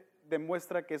literalmente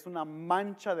demuestra que es una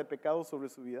mancha de pecado sobre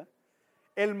su vida.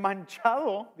 El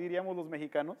manchado, diríamos los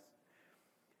mexicanos,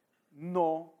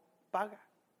 no paga.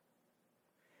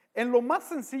 En lo más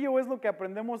sencillo es lo que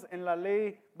aprendemos en la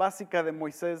ley básica de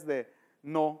Moisés de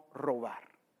no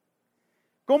robar.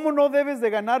 ¿Cómo no debes de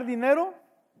ganar dinero?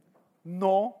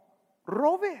 No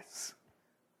robes.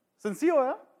 Sencillo,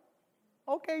 ¿verdad?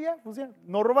 Ok, pues ya,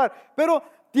 no robar. Pero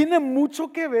tiene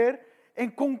mucho que ver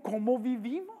con cómo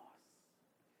vivimos.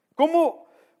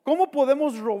 ¿Cómo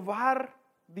podemos robar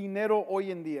dinero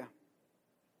hoy en día?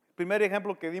 El primer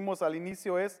ejemplo que dimos al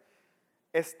inicio es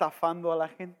estafando a la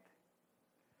gente.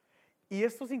 Y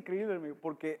esto es increíble,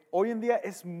 porque hoy en día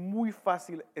es muy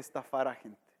fácil estafar a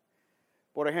gente.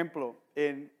 Por ejemplo,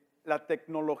 la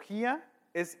tecnología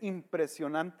es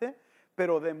impresionante,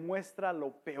 pero demuestra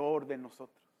lo peor de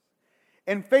nosotros.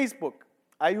 En Facebook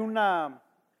hay un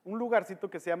lugarcito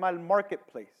que se llama el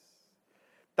Marketplace.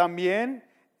 También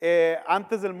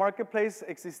antes del Marketplace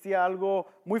existía algo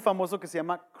muy famoso que se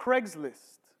llama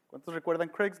Craigslist. ¿Cuántos recuerdan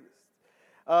Craigslist?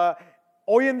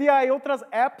 Hoy en día hay otras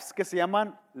apps que se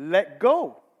llaman Let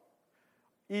Go.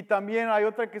 Y también hay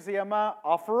otra que se llama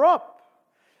OfferUp.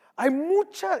 Hay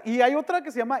muchas, y hay otra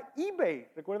que se llama eBay.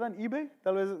 ¿Recuerdan eBay?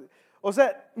 Tal vez. O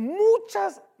sea,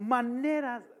 muchas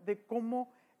maneras de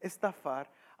cómo estafar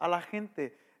a la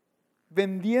gente.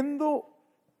 Vendiendo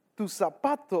tus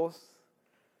zapatos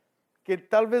que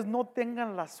tal vez no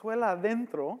tengan la suela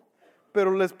adentro,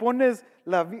 pero les pones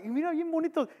y mira, bien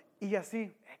bonitos. Y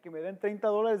así, que me den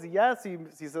 $30 y ya,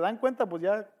 si se dan cuenta, pues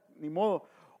ya, ni modo.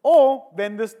 O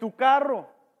vendes tu carro.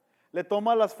 Le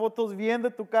tomas las fotos bien de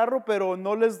tu carro, pero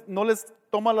no les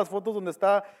tomas las fotos donde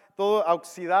está todo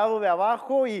oxidado de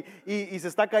abajo y se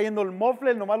está cayendo el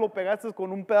muffler, nomás lo pegaste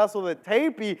con un pedazo de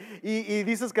tape y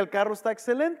dices que el carro está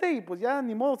excelente y pues ya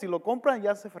ni modo, si lo compran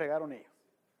ya se fregaron ellos.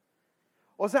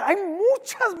 O sea, hay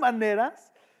muchas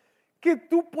maneras que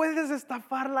tú puedes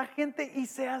estafar a la gente y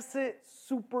se hace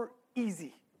super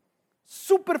easy.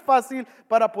 Súper fácil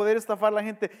para poder estafar a la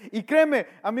gente. Y créeme,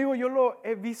 amigo, yo lo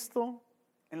he visto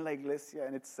en la iglesia,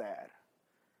 and it's sad.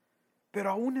 Pero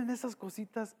aún en esas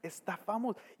cositas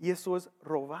estafamos y eso es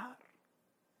robar.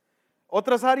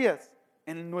 Otras áreas,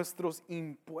 en nuestros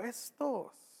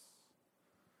impuestos.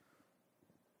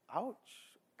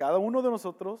 Ouch. Cada uno de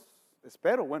nosotros,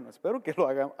 espero que lo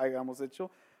hayamos hecho,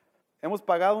 hemos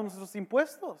pagado nuestros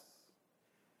impuestos.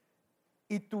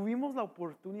 Y tuvimos la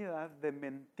oportunidad de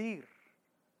mentir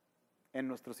en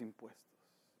nuestros impuestos.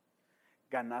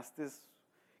 ¿Ganaste?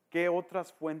 ¿Qué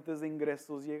otras fuentes de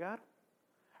ingresos llegaron?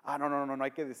 No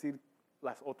hay que decir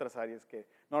las otras áreas que...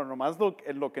 No, nomás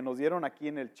lo que nos dieron aquí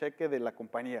en el cheque de la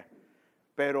compañía.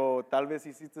 Pero tal vez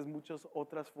hiciste muchas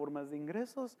otras formas de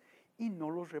ingresos y no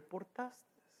los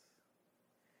reportaste.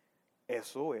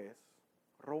 Eso es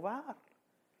robar.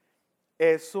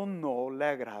 Eso no le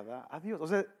agrada a Dios. O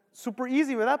sea, super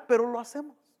easy, ¿verdad? Pero lo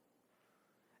hacemos.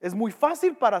 Es muy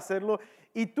fácil para hacerlo.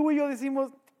 Y tú y yo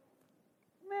decimos,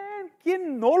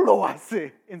 ¿quién no lo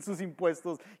hace en sus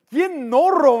impuestos? ¿Quién no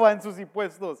roba en sus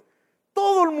impuestos?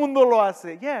 Todo el mundo lo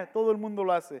hace. Todo el mundo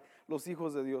lo hace. Los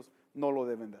hijos de Dios no lo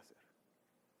deben de hacer.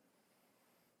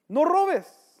 No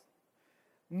robes.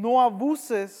 No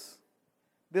abuses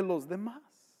de los demás.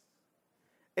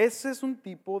 Ese es un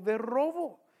tipo de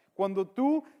robo. Cuando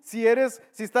tú, si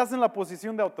estás en la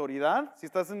posición de autoridad, si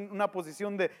estás en una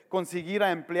posición de conseguir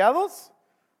a empleados,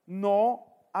 no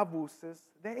abuses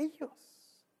de ellos.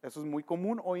 Eso es muy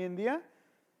común hoy en día.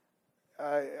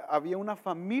 Había una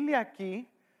familia aquí,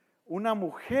 una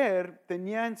mujer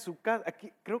tenía en su casa,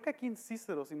 creo que aquí en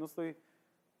Cicero, si no estoy,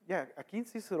 aquí en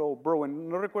Cicero, Browen,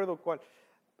 no recuerdo cuál.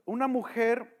 Una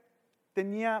mujer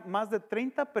tenía más de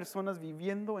 30 personas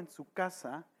viviendo en su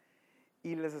casa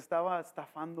y les estaba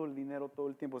estafando el dinero todo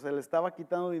el tiempo. O sea, le estaba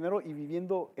quitando dinero y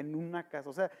viviendo en una casa.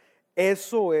 O sea,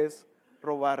 eso es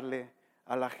robarle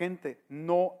a la gente.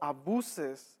 No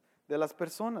abuses de las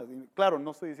personas. Y claro,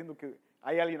 no estoy diciendo que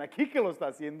hay alguien aquí que lo está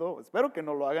haciendo. Espero que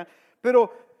no lo hagan.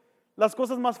 Pero las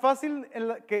cosas más fáciles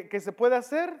que se puede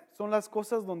hacer son las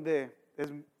cosas donde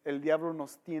el diablo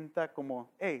nos tienta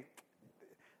como, hey,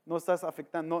 no estás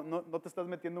afectando, no te estás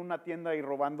metiendo en una tienda y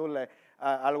robándole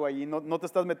algo allí, no te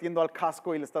estás metiendo al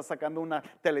Costco y le estás sacando una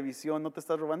televisión, no te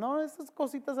estás robando, no, esas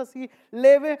cositas así,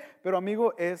 leve, pero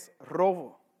amigo, es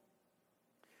robo.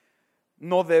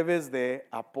 No debes de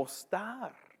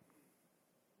apostar,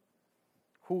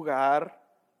 jugar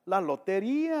la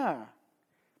lotería.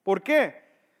 ¿Por qué?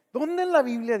 ¿Dónde en la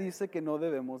Biblia dice que no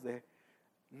debemos de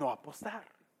no apostar?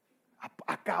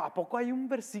 ¿A poco hay un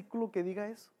versículo que diga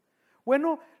eso?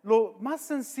 Bueno, lo más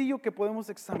sencillo que podemos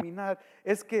examinar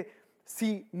es que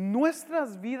si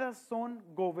nuestras vidas son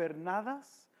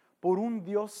gobernadas por un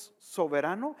Dios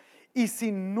soberano y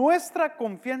si nuestra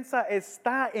confianza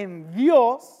está en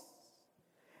Dios,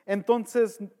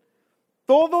 entonces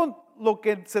todo lo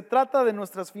que se trata de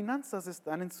nuestras finanzas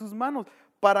están en sus manos.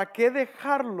 ¿Para qué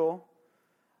dejarlo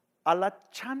a la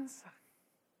chanza?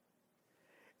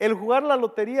 El jugar la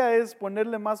lotería es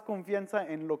ponerle más confianza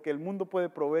en lo que el mundo puede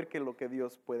proveer que lo que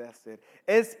Dios puede hacer.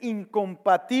 Es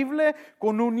incompatible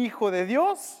con un hijo de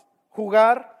Dios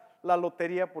jugar la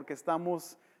lotería porque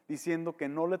estamos diciendo que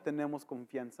no le tenemos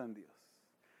confianza en Dios.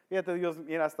 Fíjate, Dios,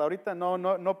 mira, hasta ahorita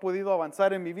no he podido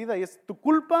avanzar en mi vida y es tu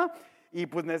culpa y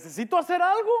pues necesito hacer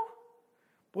algo.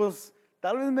 Pues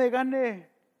tal vez me gane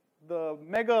the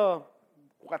mega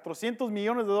 400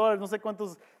 millones de dólares, no sé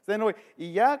cuántos estén hoy,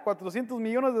 y ya 400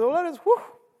 millones de dólares,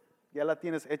 ya la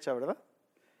tienes hecha, ¿verdad?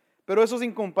 Pero eso es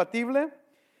incompatible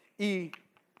y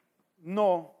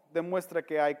no demuestra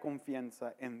que hay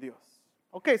confianza en Dios.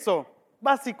 Ok, so,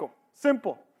 básico,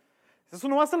 simple. Eso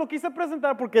nomás se lo quise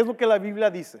presentar porque es lo que la Biblia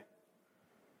dice.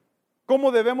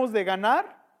 ¿Cómo debemos de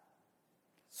ganar?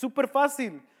 Súper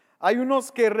fácil. Hay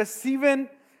unos que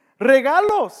reciben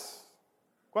regalos.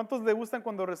 ¿Cuántos les gustan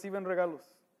cuando reciben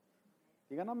regalos?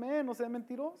 Digan amén, no sean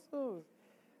mentirosos.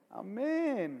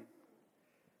 Amén.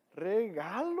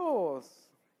 Regalos.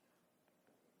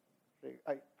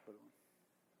 Ay, perdón.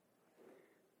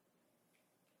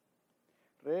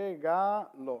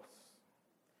 Regalos.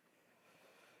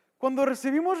 Cuando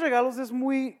recibimos regalos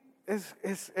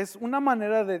es una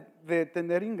manera de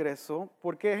tener ingreso,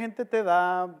 porque gente te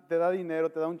da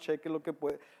dinero, te da un cheque,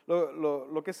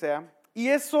 lo que sea, y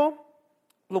eso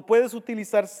lo puedes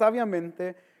utilizar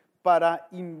sabiamente para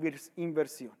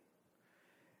inversión.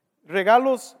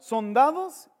 Regalos son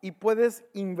dados y puedes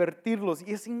invertirlos,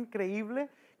 y es increíble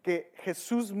que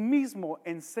Jesús mismo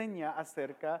enseña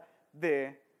acerca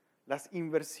de las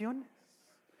inversiones.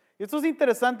 Y esto es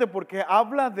interesante porque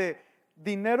habla de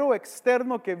dinero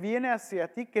externo que viene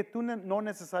hacia ti que tú no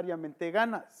necesariamente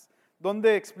ganas.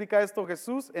 ¿Dónde explica esto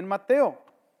Jesús? En Mateo.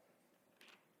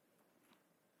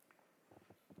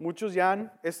 Muchos ya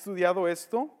han estudiado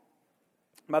esto.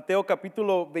 Mateo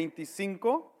capítulo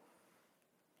 25.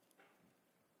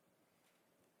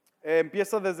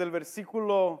 Empieza desde el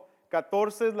versículo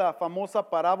 14, es la famosa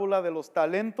parábola de los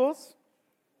talentos.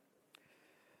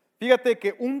 Fíjate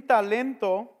que un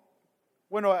talento,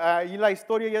 bueno, ahí la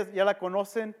historia ya la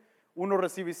conocen. Uno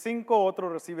recibe 5, otro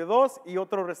recibe 2 y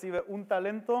otro recibe un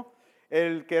talento.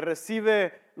 El que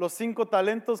recibe los 5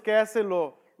 talentos, ¿qué hace?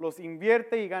 Los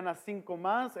invierte y gana 5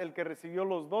 más. El que recibió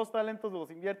los 2 talentos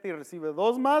los invierte y recibe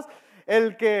 2 más.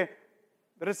 El que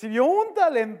recibió un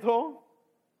talento,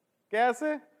 ¿qué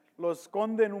hace? Lo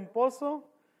esconde en un pozo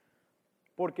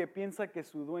porque piensa que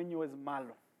su dueño es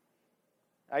malo.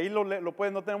 Ahí lo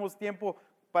puedes, no tenemos tiempo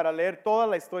para leer toda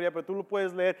la historia, pero tú lo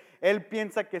puedes leer. Él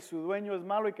piensa que su dueño es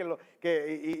malo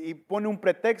y pone un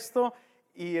pretexto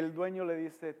y el dueño le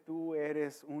dice, tú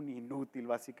eres un inútil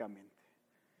básicamente.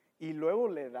 Y luego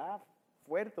le da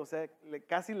fuerte, o sea,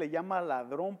 casi le llama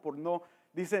ladrón por no,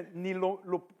 dice, ni lo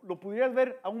pudieras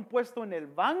ver a un puesto en el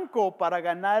banco para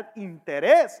ganar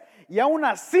interés y aún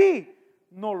así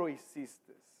no lo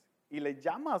hiciste. Y le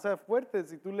llama, o sea, fuerte,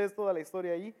 si tú lees toda la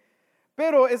historia ahí.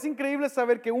 Pero es increíble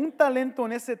saber que un talento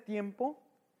en ese tiempo,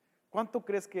 ¿cuánto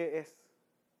crees que es?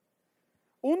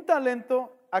 Un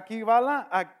talento equivale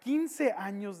a 15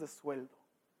 años de sueldo.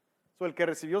 So, el que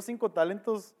recibió 5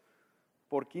 talentos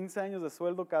por 15 años de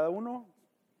sueldo cada uno,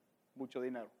 mucho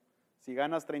dinero. Si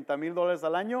ganas $30,000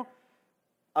 al año,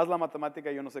 haz la matemática,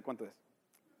 yo no sé cuánto es.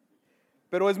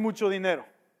 Pero es mucho dinero.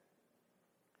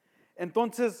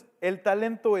 Entonces, el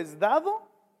talento es dado,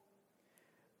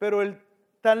 pero el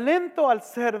talento al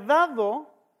ser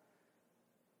dado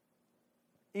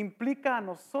implica a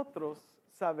nosotros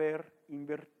saber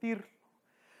invertirlo.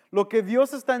 Lo que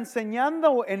Dios está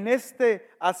enseñando en este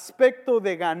aspecto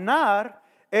de ganar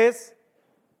es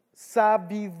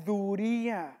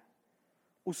sabiduría.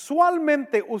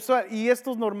 Usualmente, y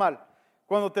esto es normal,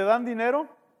 cuando te dan dinero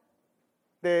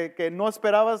de que no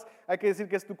esperabas, hay que decir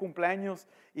que es tu cumpleaños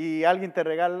y alguien te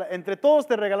regala, entre todos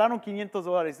te regalaron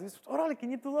 $500. Y dices, órale,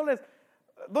 $500,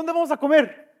 ¿dónde vamos a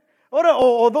comer? Ahora,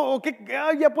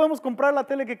 ya podemos comprar la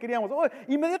tele que queríamos.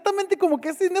 Inmediatamente como que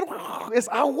ese dinero es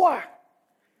agua.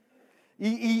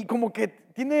 Y como que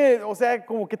tiene, o sea,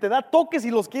 como que te da toques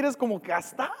y los quieres como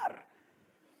gastar.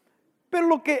 Pero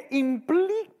lo que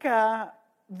implica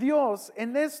Dios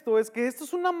en esto es que esto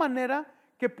es una manera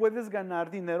que puedes ganar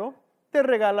dinero. Te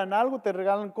regalan algo, te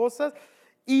regalan cosas.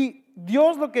 Y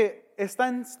Dios lo que está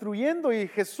instruyendo y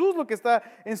Jesús lo que está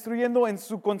instruyendo en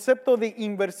su concepto de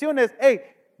inversión es, hey,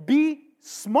 be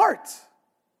smart.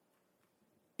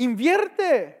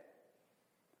 Invierte.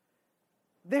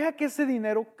 Deja que ese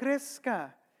dinero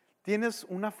crezca. Tienes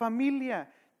una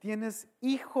familia, tienes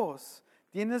hijos,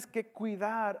 tienes que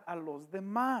cuidar a los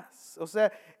demás. O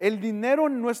sea, el dinero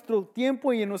en nuestro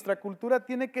tiempo y en nuestra cultura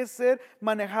tiene que ser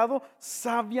manejado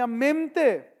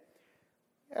sabiamente.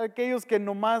 Aquellos que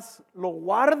nomás lo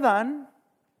guardan,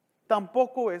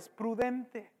 tampoco es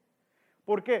prudente.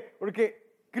 ¿Por qué?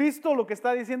 Porque Cristo lo que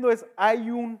está diciendo es, hay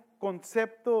un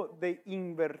concepto de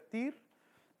invertir,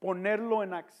 ponerlo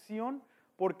en acción,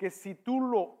 porque si tú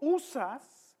lo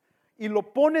usas y lo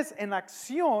pones en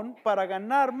acción para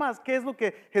ganar más, ¿qué es lo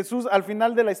que Jesús al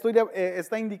final de la historia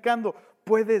está indicando?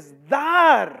 Puedes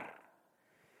dar.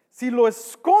 Si lo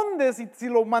escondes y si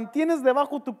lo mantienes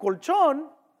debajo de tu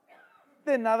colchón,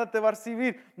 gente nada te va a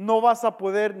recibir. No vas a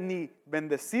poder ni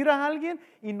bendecir a alguien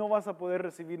y no vas a poder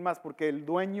recibir más porque el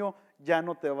dueño ya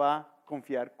no te va a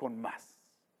confiar con más.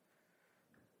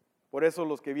 Por eso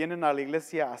los que vienen a la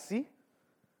iglesia así,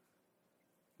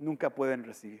 nunca pueden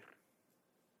recibir,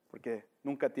 porque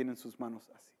nunca tienen sus manos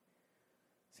así,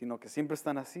 sino que siempre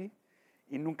están así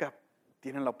y nunca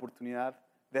tienen la oportunidad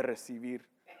de recibir,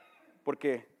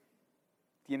 porque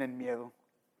tienen miedo,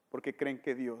 porque creen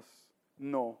que Dios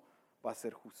no va a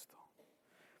ser justo.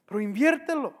 Pero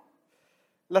inviértelo.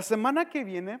 La semana que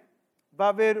viene va a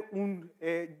haber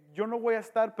yo no voy a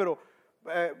estar, pero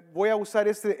voy a usar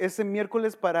ese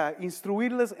miércoles para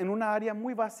instruirles en una área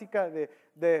muy básica de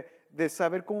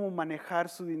saber cómo manejar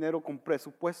su dinero con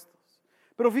presupuestos.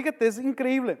 Pero fíjate, es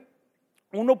increíble.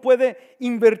 Uno puede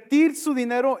invertir su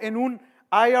dinero en un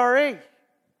IRA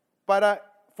para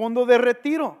fondo de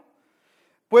retiro.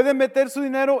 Puede meter su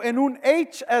dinero en un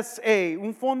HSA,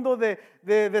 un fondo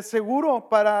de seguro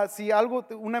para si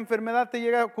una enfermedad te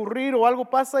llega a ocurrir o algo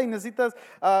pasa y necesitas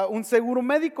un seguro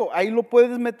médico. Ahí lo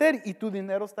puedes meter y tu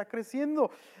dinero está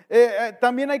creciendo.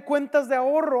 También hay cuentas de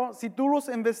ahorro. Si tú los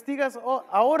investigas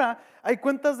ahora, hay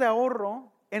cuentas de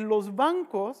ahorro en los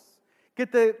bancos que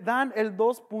te dan el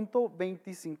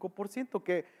 2.25%,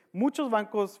 que muchos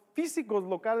bancos físicos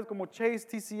locales como Chase,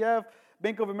 TCF,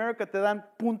 Bank of America te dan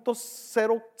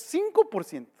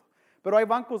 0.05%, pero hay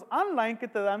bancos online que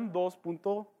te dan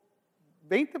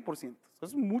 2.20%.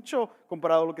 Es mucho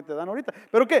comparado a lo que te dan ahorita.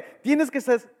 ¿Pero qué? Tienes que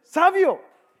ser sabio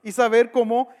y saber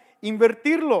cómo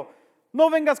invertirlo.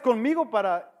 No vengas conmigo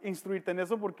para instruirte en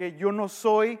eso porque yo no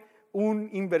soy un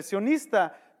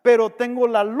inversionista, pero tengo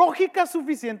la lógica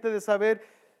suficiente de saber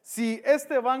si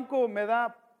este banco me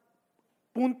da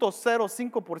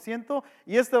 0.05%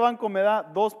 y este banco me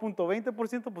da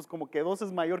 2.20%, pues como que 2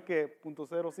 es mayor que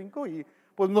 0.05 y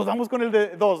pues nos vamos con el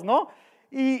de 2, ¿no?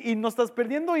 Y no estás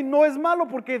perdiendo y no es malo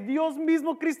porque Dios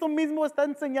mismo, Cristo mismo está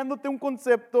enseñándote un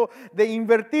concepto de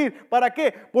invertir. ¿Para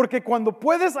qué? Porque cuando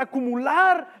puedes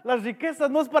acumular las riquezas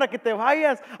no es para que te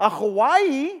vayas a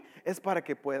Hawái, es para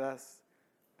que puedas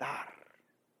dar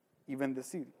y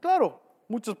bendecir. Claro,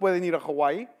 muchos pueden ir a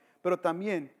Hawái, pero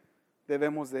también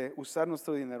debemos de usar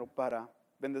nuestro dinero para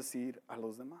bendecir a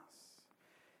los demás.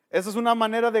 Esa es una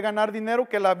manera de ganar dinero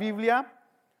que la Biblia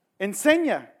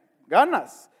enseña.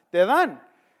 Ganas, te dan.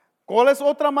 ¿Cuál es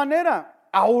otra manera?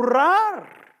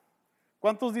 Ahorrar.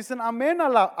 ¿Cuántos dicen amén a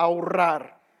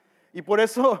ahorrar? Y por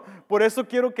eso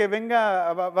quiero que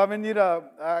venga, va a venir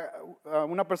a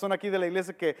una persona aquí de la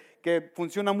iglesia que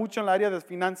funciona mucho en el área de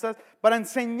finanzas para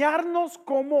enseñarnos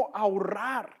cómo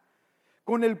ahorrar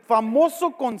con el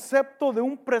famoso concepto de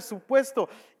un presupuesto.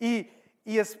 Y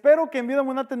espero que en Vida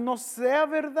Abundante no sea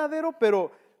verdadero,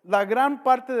 pero la gran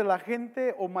parte de la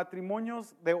gente o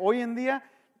matrimonios de hoy en día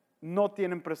no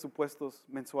tienen presupuestos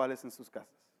mensuales en sus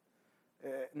casas.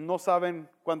 No saben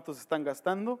cuántos están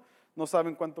gastando, no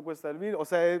saben cuánto cuesta el bill, o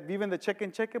sea, viven de cheque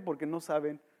en cheque porque no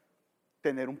saben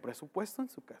tener un presupuesto en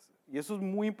su casa. Y eso es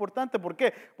muy importante. ¿Por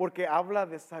qué? Porque habla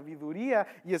de sabiduría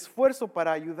y esfuerzo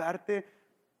para ayudarte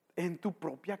en tu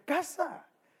propia casa.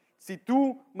 Si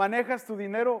tú manejas tu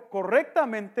dinero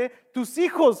correctamente, tus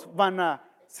hijos van a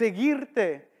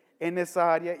seguirte en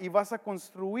esa área y vas a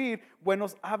construir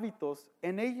buenos hábitos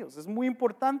en ellos. Es muy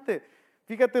importante.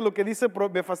 Fíjate lo que dice,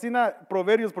 me fascina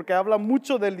Proverbios porque habla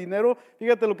mucho del dinero.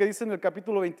 Fíjate lo que dice en el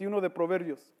capítulo 21 de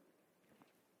Proverbios.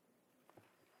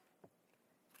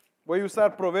 Voy a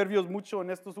usar Proverbios mucho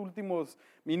en estos últimos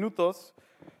minutos.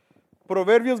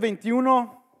 Proverbios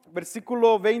 21,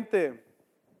 versículo 20.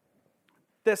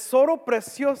 Tesoro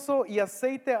precioso y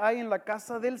aceite hay en la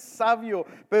casa del sabio,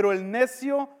 pero el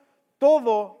necio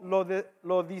todo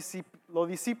lo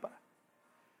disipa.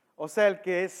 O sea, el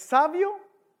que es sabio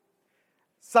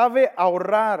sabe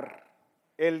ahorrar.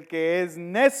 El que es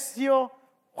necio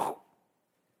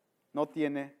no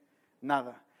tiene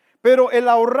nada. Pero el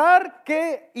ahorrar,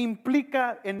 ¿qué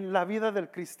implica en la vida del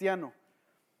cristiano?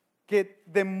 Que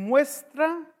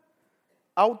demuestra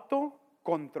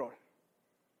autocontrol.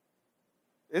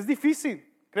 Es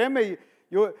difícil, créeme.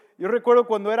 Yo recuerdo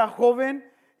cuando era joven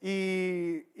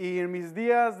y en mis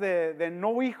días de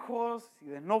no hijos y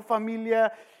de no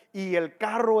familia y el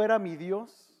carro era mi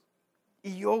Dios.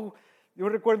 Y yo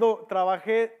recuerdo,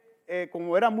 trabajé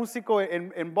como era músico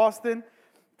en Boston,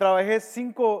 trabajé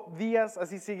 5 días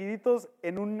así seguiditos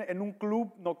en un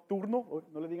club nocturno,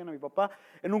 no le digan a mi papá,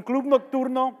 en un club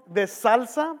nocturno de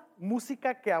salsa,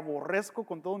 música que aborrezco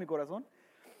con todo mi corazón.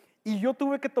 Y yo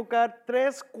tuve que tocar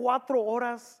 3-4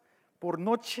 horas por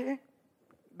noche,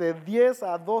 de 10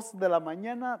 a 2 de la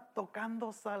mañana,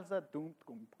 tocando salsa.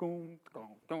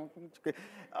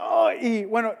 Y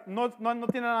bueno, no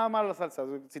tiene nada más la salsa.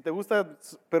 Si te gusta,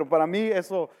 pero para mí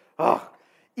eso,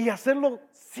 y hacerlo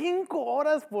 5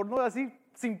 horas por no así,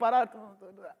 sin parar,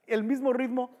 el mismo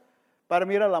ritmo, para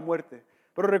mí era la muerte.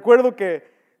 Pero recuerdo que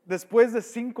después de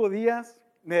 5 días,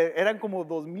 eran como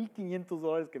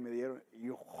 $2,500 que me dieron. Y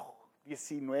yo,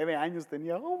 19 años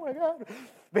tenía, oh my God,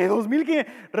 de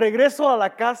 2,500. Regreso a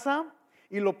la casa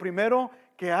y lo primero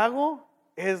que hago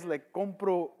es le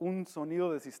compro un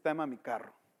sonido de sistema a mi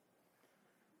carro.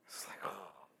 It's like,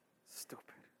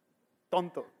 stupid.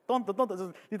 Tonto.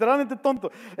 Literalmente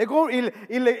tonto.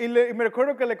 Y me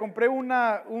recuerdo que le compré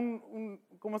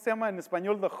 ¿cómo se llama en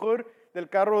español? The hood del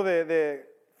carro de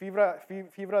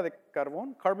fibra de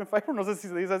carbón, carbon fiber, no sé si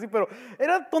se dice así, pero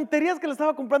eran tonterías que le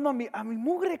estaba comprando a mi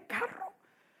mugre carro.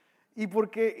 Y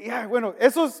porque, bueno,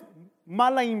 eso es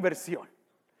mala inversión.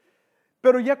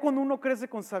 Pero ya cuando uno crece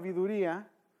con sabiduría,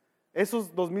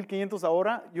 esos 2,500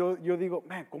 ahora, yo digo,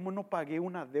 man, ¿cómo no pagué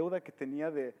una deuda que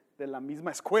tenía de la misma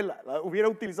escuela? La hubiera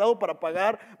utilizado para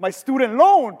pagar my student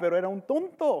loan, pero era un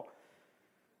tonto.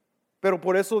 Pero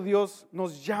por eso Dios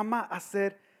nos llama a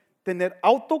tener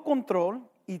autocontrol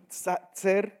y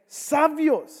ser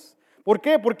sabios. ¿Por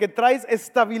qué? Porque traes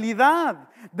estabilidad,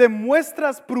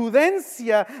 demuestras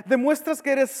prudencia, demuestras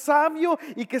que eres sabio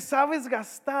y que sabes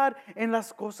gastar en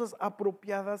las cosas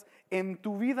apropiadas en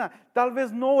tu vida. Tal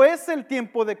vez no es el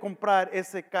tiempo de comprar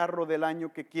ese carro del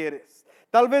año que quieres.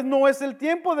 Tal vez no es el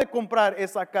tiempo de comprar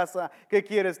esa casa que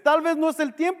quieres. Tal vez no es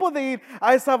el tiempo de ir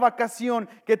a esa vacación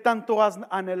que tanto has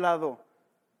anhelado.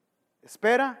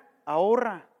 Espera,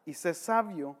 ahorra y sé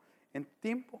sabio en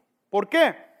tiempo. ¿Por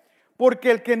qué?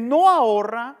 Porque el que no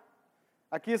ahorra,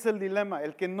 aquí es el dilema,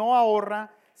 el que no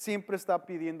ahorra siempre está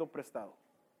pidiendo prestado.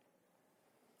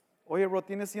 Oye, bro,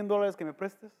 ¿tienes $100 que me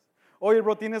prestes? Oye,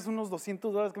 bro, ¿tienes unos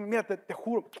 $200 que me... Mira, te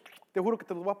juro que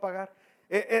te los voy a pagar.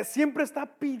 Siempre está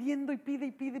pidiendo y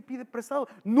pide prestado.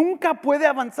 Nunca puede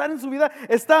avanzar en su vida.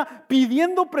 Está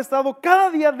pidiendo prestado. Cada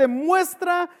día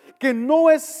demuestra que no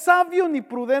es sabio ni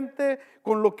prudente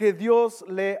con lo que Dios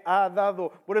le ha dado.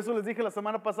 Por eso les dije la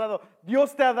semana pasada,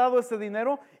 Dios te ha dado ese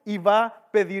dinero y va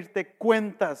a pedirte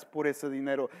cuentas por ese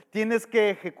dinero. Tienes que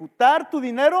ejecutar tu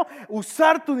dinero,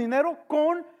 usar tu dinero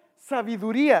con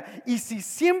sabiduría. Y si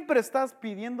siempre estás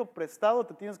pidiendo prestado,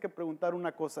 te tienes que preguntar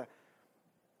una cosa.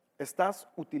 ¿Estás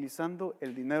utilizando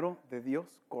el dinero de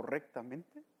Dios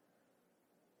correctamente?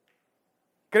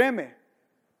 Créeme,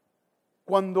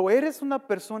 cuando eres una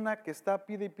persona que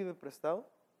pide prestado,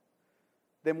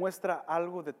 demuestra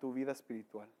algo de tu vida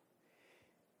espiritual.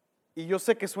 Y yo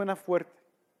sé que suena fuerte,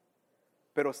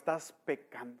 pero estás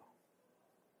pecando.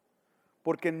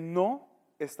 Porque no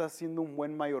estás siendo un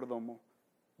buen mayordomo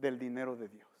del dinero de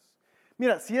Dios.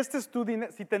 Mira, si este es tu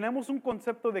dinero, si tenemos un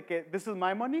concepto de que this is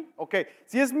my money, ok,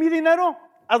 si es mi dinero,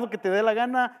 haz lo que te dé la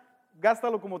gana,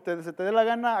 gástalo como se te dé la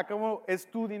gana, acabo, es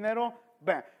tu dinero,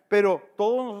 pero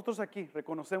todos nosotros aquí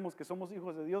reconocemos que somos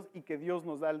hijos de Dios y que Dios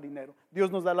nos da el dinero,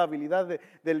 Dios nos da la habilidad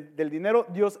del dinero,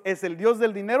 Dios es el Dios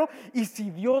del dinero, y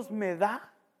si Dios me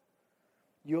da,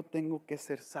 yo tengo que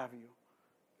ser sabio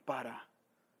para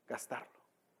gastarlo.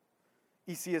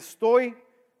 Y si estoy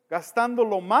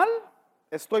gastándolo mal,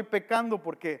 estoy pecando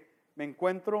porque me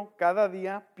encuentro cada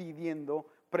día pidiendo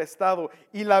prestado.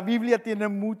 Y la Biblia tiene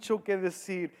mucho que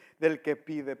decir del que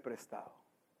pide prestado.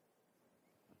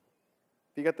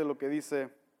 Fíjate lo que dice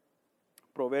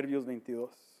Proverbios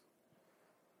 22.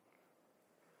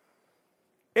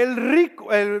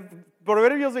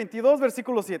 Proverbios 22,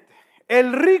 versículo 7.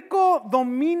 El rico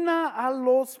domina a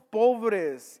los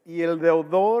pobres y el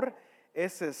deudor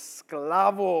es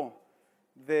esclavo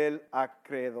del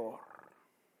acreedor.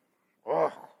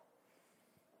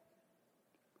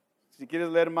 Si quieres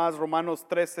leer más, Romanos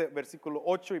 13, versículo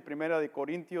 8 y Primera de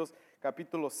Corintios,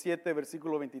 capítulo 7,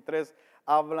 versículo 23,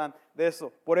 hablan de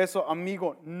eso. Por eso,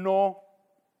 amigo, no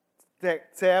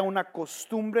sea una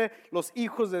costumbre. Los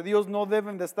hijos de Dios no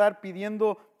deben de estar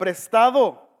pidiendo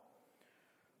prestado.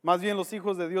 Más bien los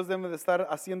hijos de Dios deben de estar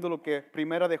haciendo lo que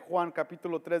Primera de Juan,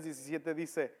 capítulo 3, 17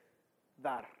 dice,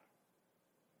 dar.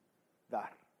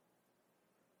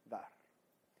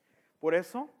 Por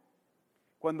eso,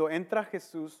 cuando entra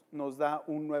Jesús, nos da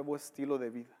un nuevo estilo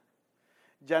de vida.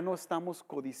 Ya no estamos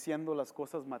codiciando las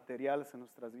cosas materiales en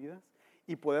nuestras vidas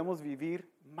y podemos vivir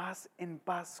más en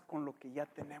paz con lo que ya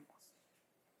tenemos.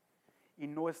 Y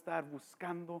no estar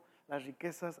buscando las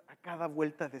riquezas a cada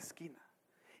vuelta de esquina.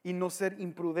 Y no ser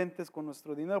imprudentes con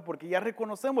nuestro dinero, porque ya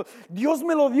reconocemos, Dios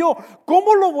me lo dio,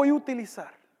 ¿cómo lo voy a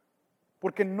utilizar?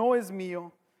 Porque no es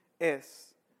mío,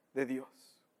 es de Dios.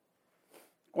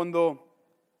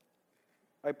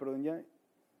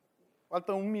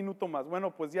 falta un minuto más.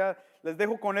 Bueno, pues ya les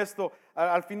dejo con esto.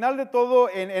 Al final de todo,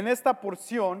 en esta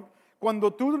porción,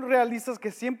 cuando tú realizas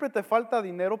que siempre te falta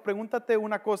dinero, pregúntate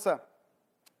una cosa: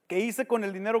 ¿qué hice con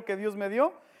el dinero que Dios me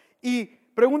dio? Y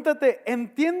pregúntate,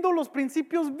 ¿entiendo los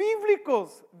principios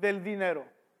bíblicos del dinero?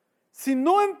 Si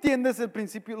no entiendes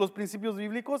los principios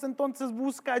bíblicos, entonces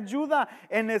busca ayuda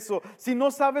en eso. Si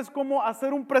no sabes cómo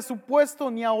hacer un presupuesto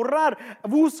ni ahorrar,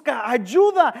 busca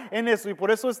ayuda en eso. Y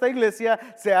por eso esta iglesia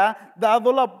se ha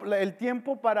dado el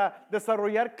tiempo para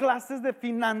desarrollar clases de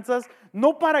finanzas,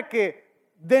 no para que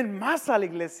den más a la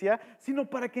iglesia, sino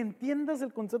para que entiendas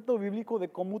el concepto bíblico de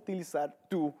cómo utilizar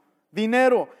tu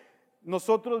dinero.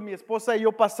 Nosotros, mi esposa y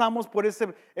yo, pasamos por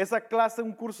esa clase,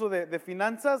 un curso de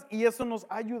finanzas, y eso nos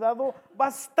ha ayudado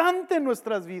bastante en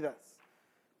nuestras vidas.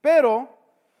 Pero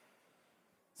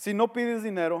si no pides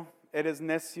dinero, eres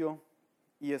necio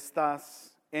y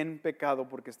estás en pecado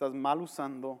porque estás mal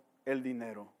usando el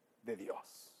dinero de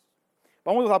Dios.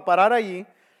 Vamos a parar ahí.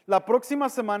 La próxima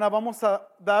semana vamos a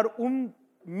dar un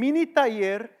mini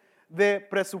taller de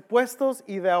presupuestos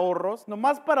y de ahorros,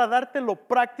 nomás para darte lo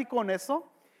práctico en eso.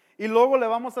 Y luego le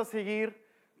vamos a seguir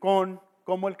con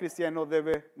cómo el cristiano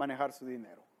debe manejar su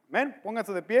dinero. Amén.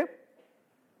 Pónganse de pie.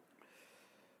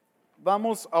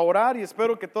 Vamos a orar y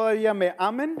espero que todavía me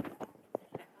amen.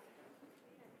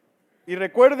 Y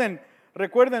recuerden,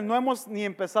 no hemos ni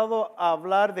empezado a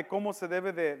hablar de cómo se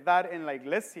debe de dar en la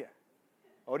iglesia.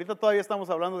 Ahorita todavía estamos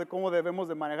hablando de cómo debemos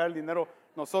de manejar el dinero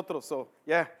nosotros.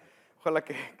 Ojalá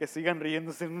que sigan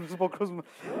riéndose en unos pocos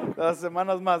las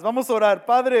semanas más. Vamos a orar.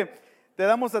 Padre, te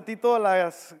damos a ti toda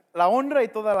la honra y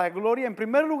toda la gloria. En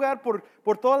primer lugar,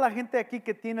 por toda la gente aquí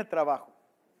que tiene trabajo.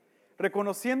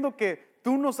 Reconociendo que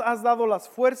tú nos has dado las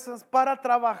fuerzas para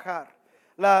trabajar.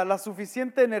 La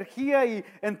suficiente energía y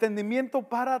entendimiento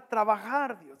para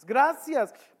trabajar, Dios.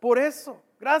 Gracias por eso.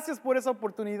 Gracias por esa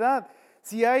oportunidad.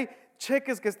 Si hay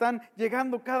cheques que están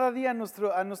llegando cada día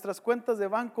a nuestras cuentas de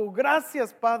banco,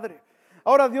 gracias, Padre.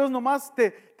 Ahora, Dios, nomás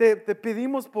te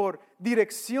pedimos por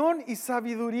dirección y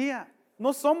sabiduría.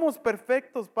 No somos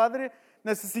perfectos, Padre.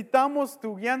 Necesitamos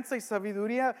tu guianza y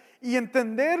sabiduría y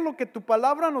entender lo que tu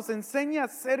palabra nos enseña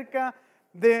acerca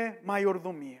de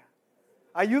mayordomía.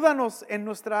 Ayúdanos en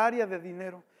nuestra área de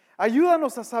dinero.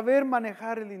 Ayúdanos a saber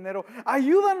manejar el dinero.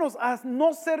 Ayúdanos a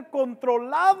no ser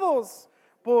controlados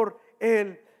por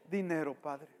el dinero,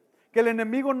 Padre. Que el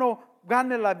enemigo no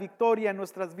gane la victoria en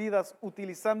nuestras vidas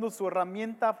utilizando su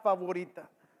herramienta favorita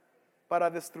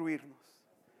para destruirnos.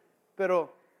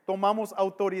 Pero tomamos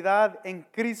autoridad en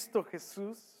Cristo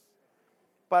Jesús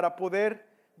para poder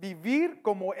vivir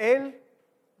como Él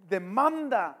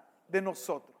demanda de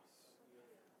nosotros.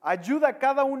 Ayuda a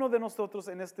cada uno de nosotros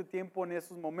en este tiempo, en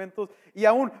esos momentos, y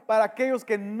aún para aquellos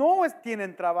que no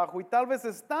tienen trabajo y tal vez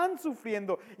están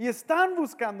sufriendo y están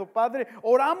buscando, Padre,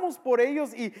 oramos por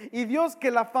ellos y Dios, que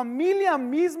la familia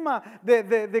misma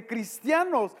de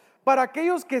cristianos, para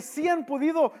aquellos que sí han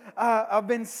podido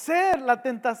vencer la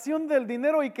tentación del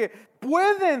dinero y que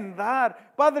pueden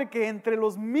dar, Padre, que entre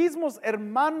los mismos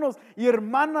hermanos y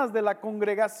hermanas de la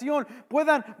congregación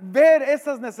puedan ver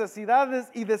esas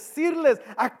necesidades y decirles: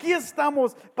 aquí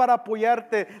estamos para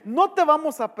apoyarte, no te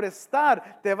vamos a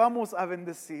prestar, te vamos a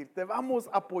bendecir, te vamos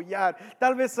a apoyar.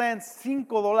 Tal vez sean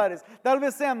 $5, tal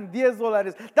vez sean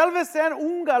 $10, tal vez sean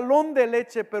un galón de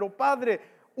leche, pero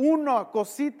Padre, una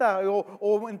cosita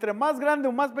o entre más grande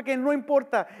o más pequeño, no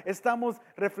importa, estamos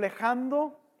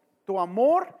reflejando tu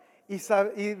amor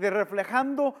y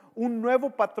reflejando un nuevo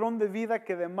patrón de vida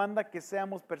que demanda que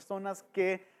seamos personas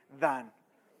que dan.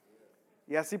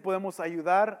 Y así podemos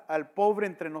ayudar al pobre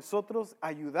entre nosotros,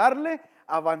 ayudarle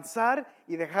a avanzar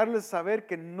y dejarles saber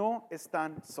que no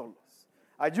están solos.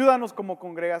 Ayúdanos como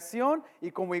congregación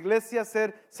y como iglesia a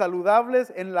ser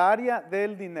saludables en la área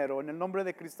del dinero. En el nombre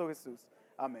de Cristo Jesús.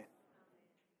 Amén.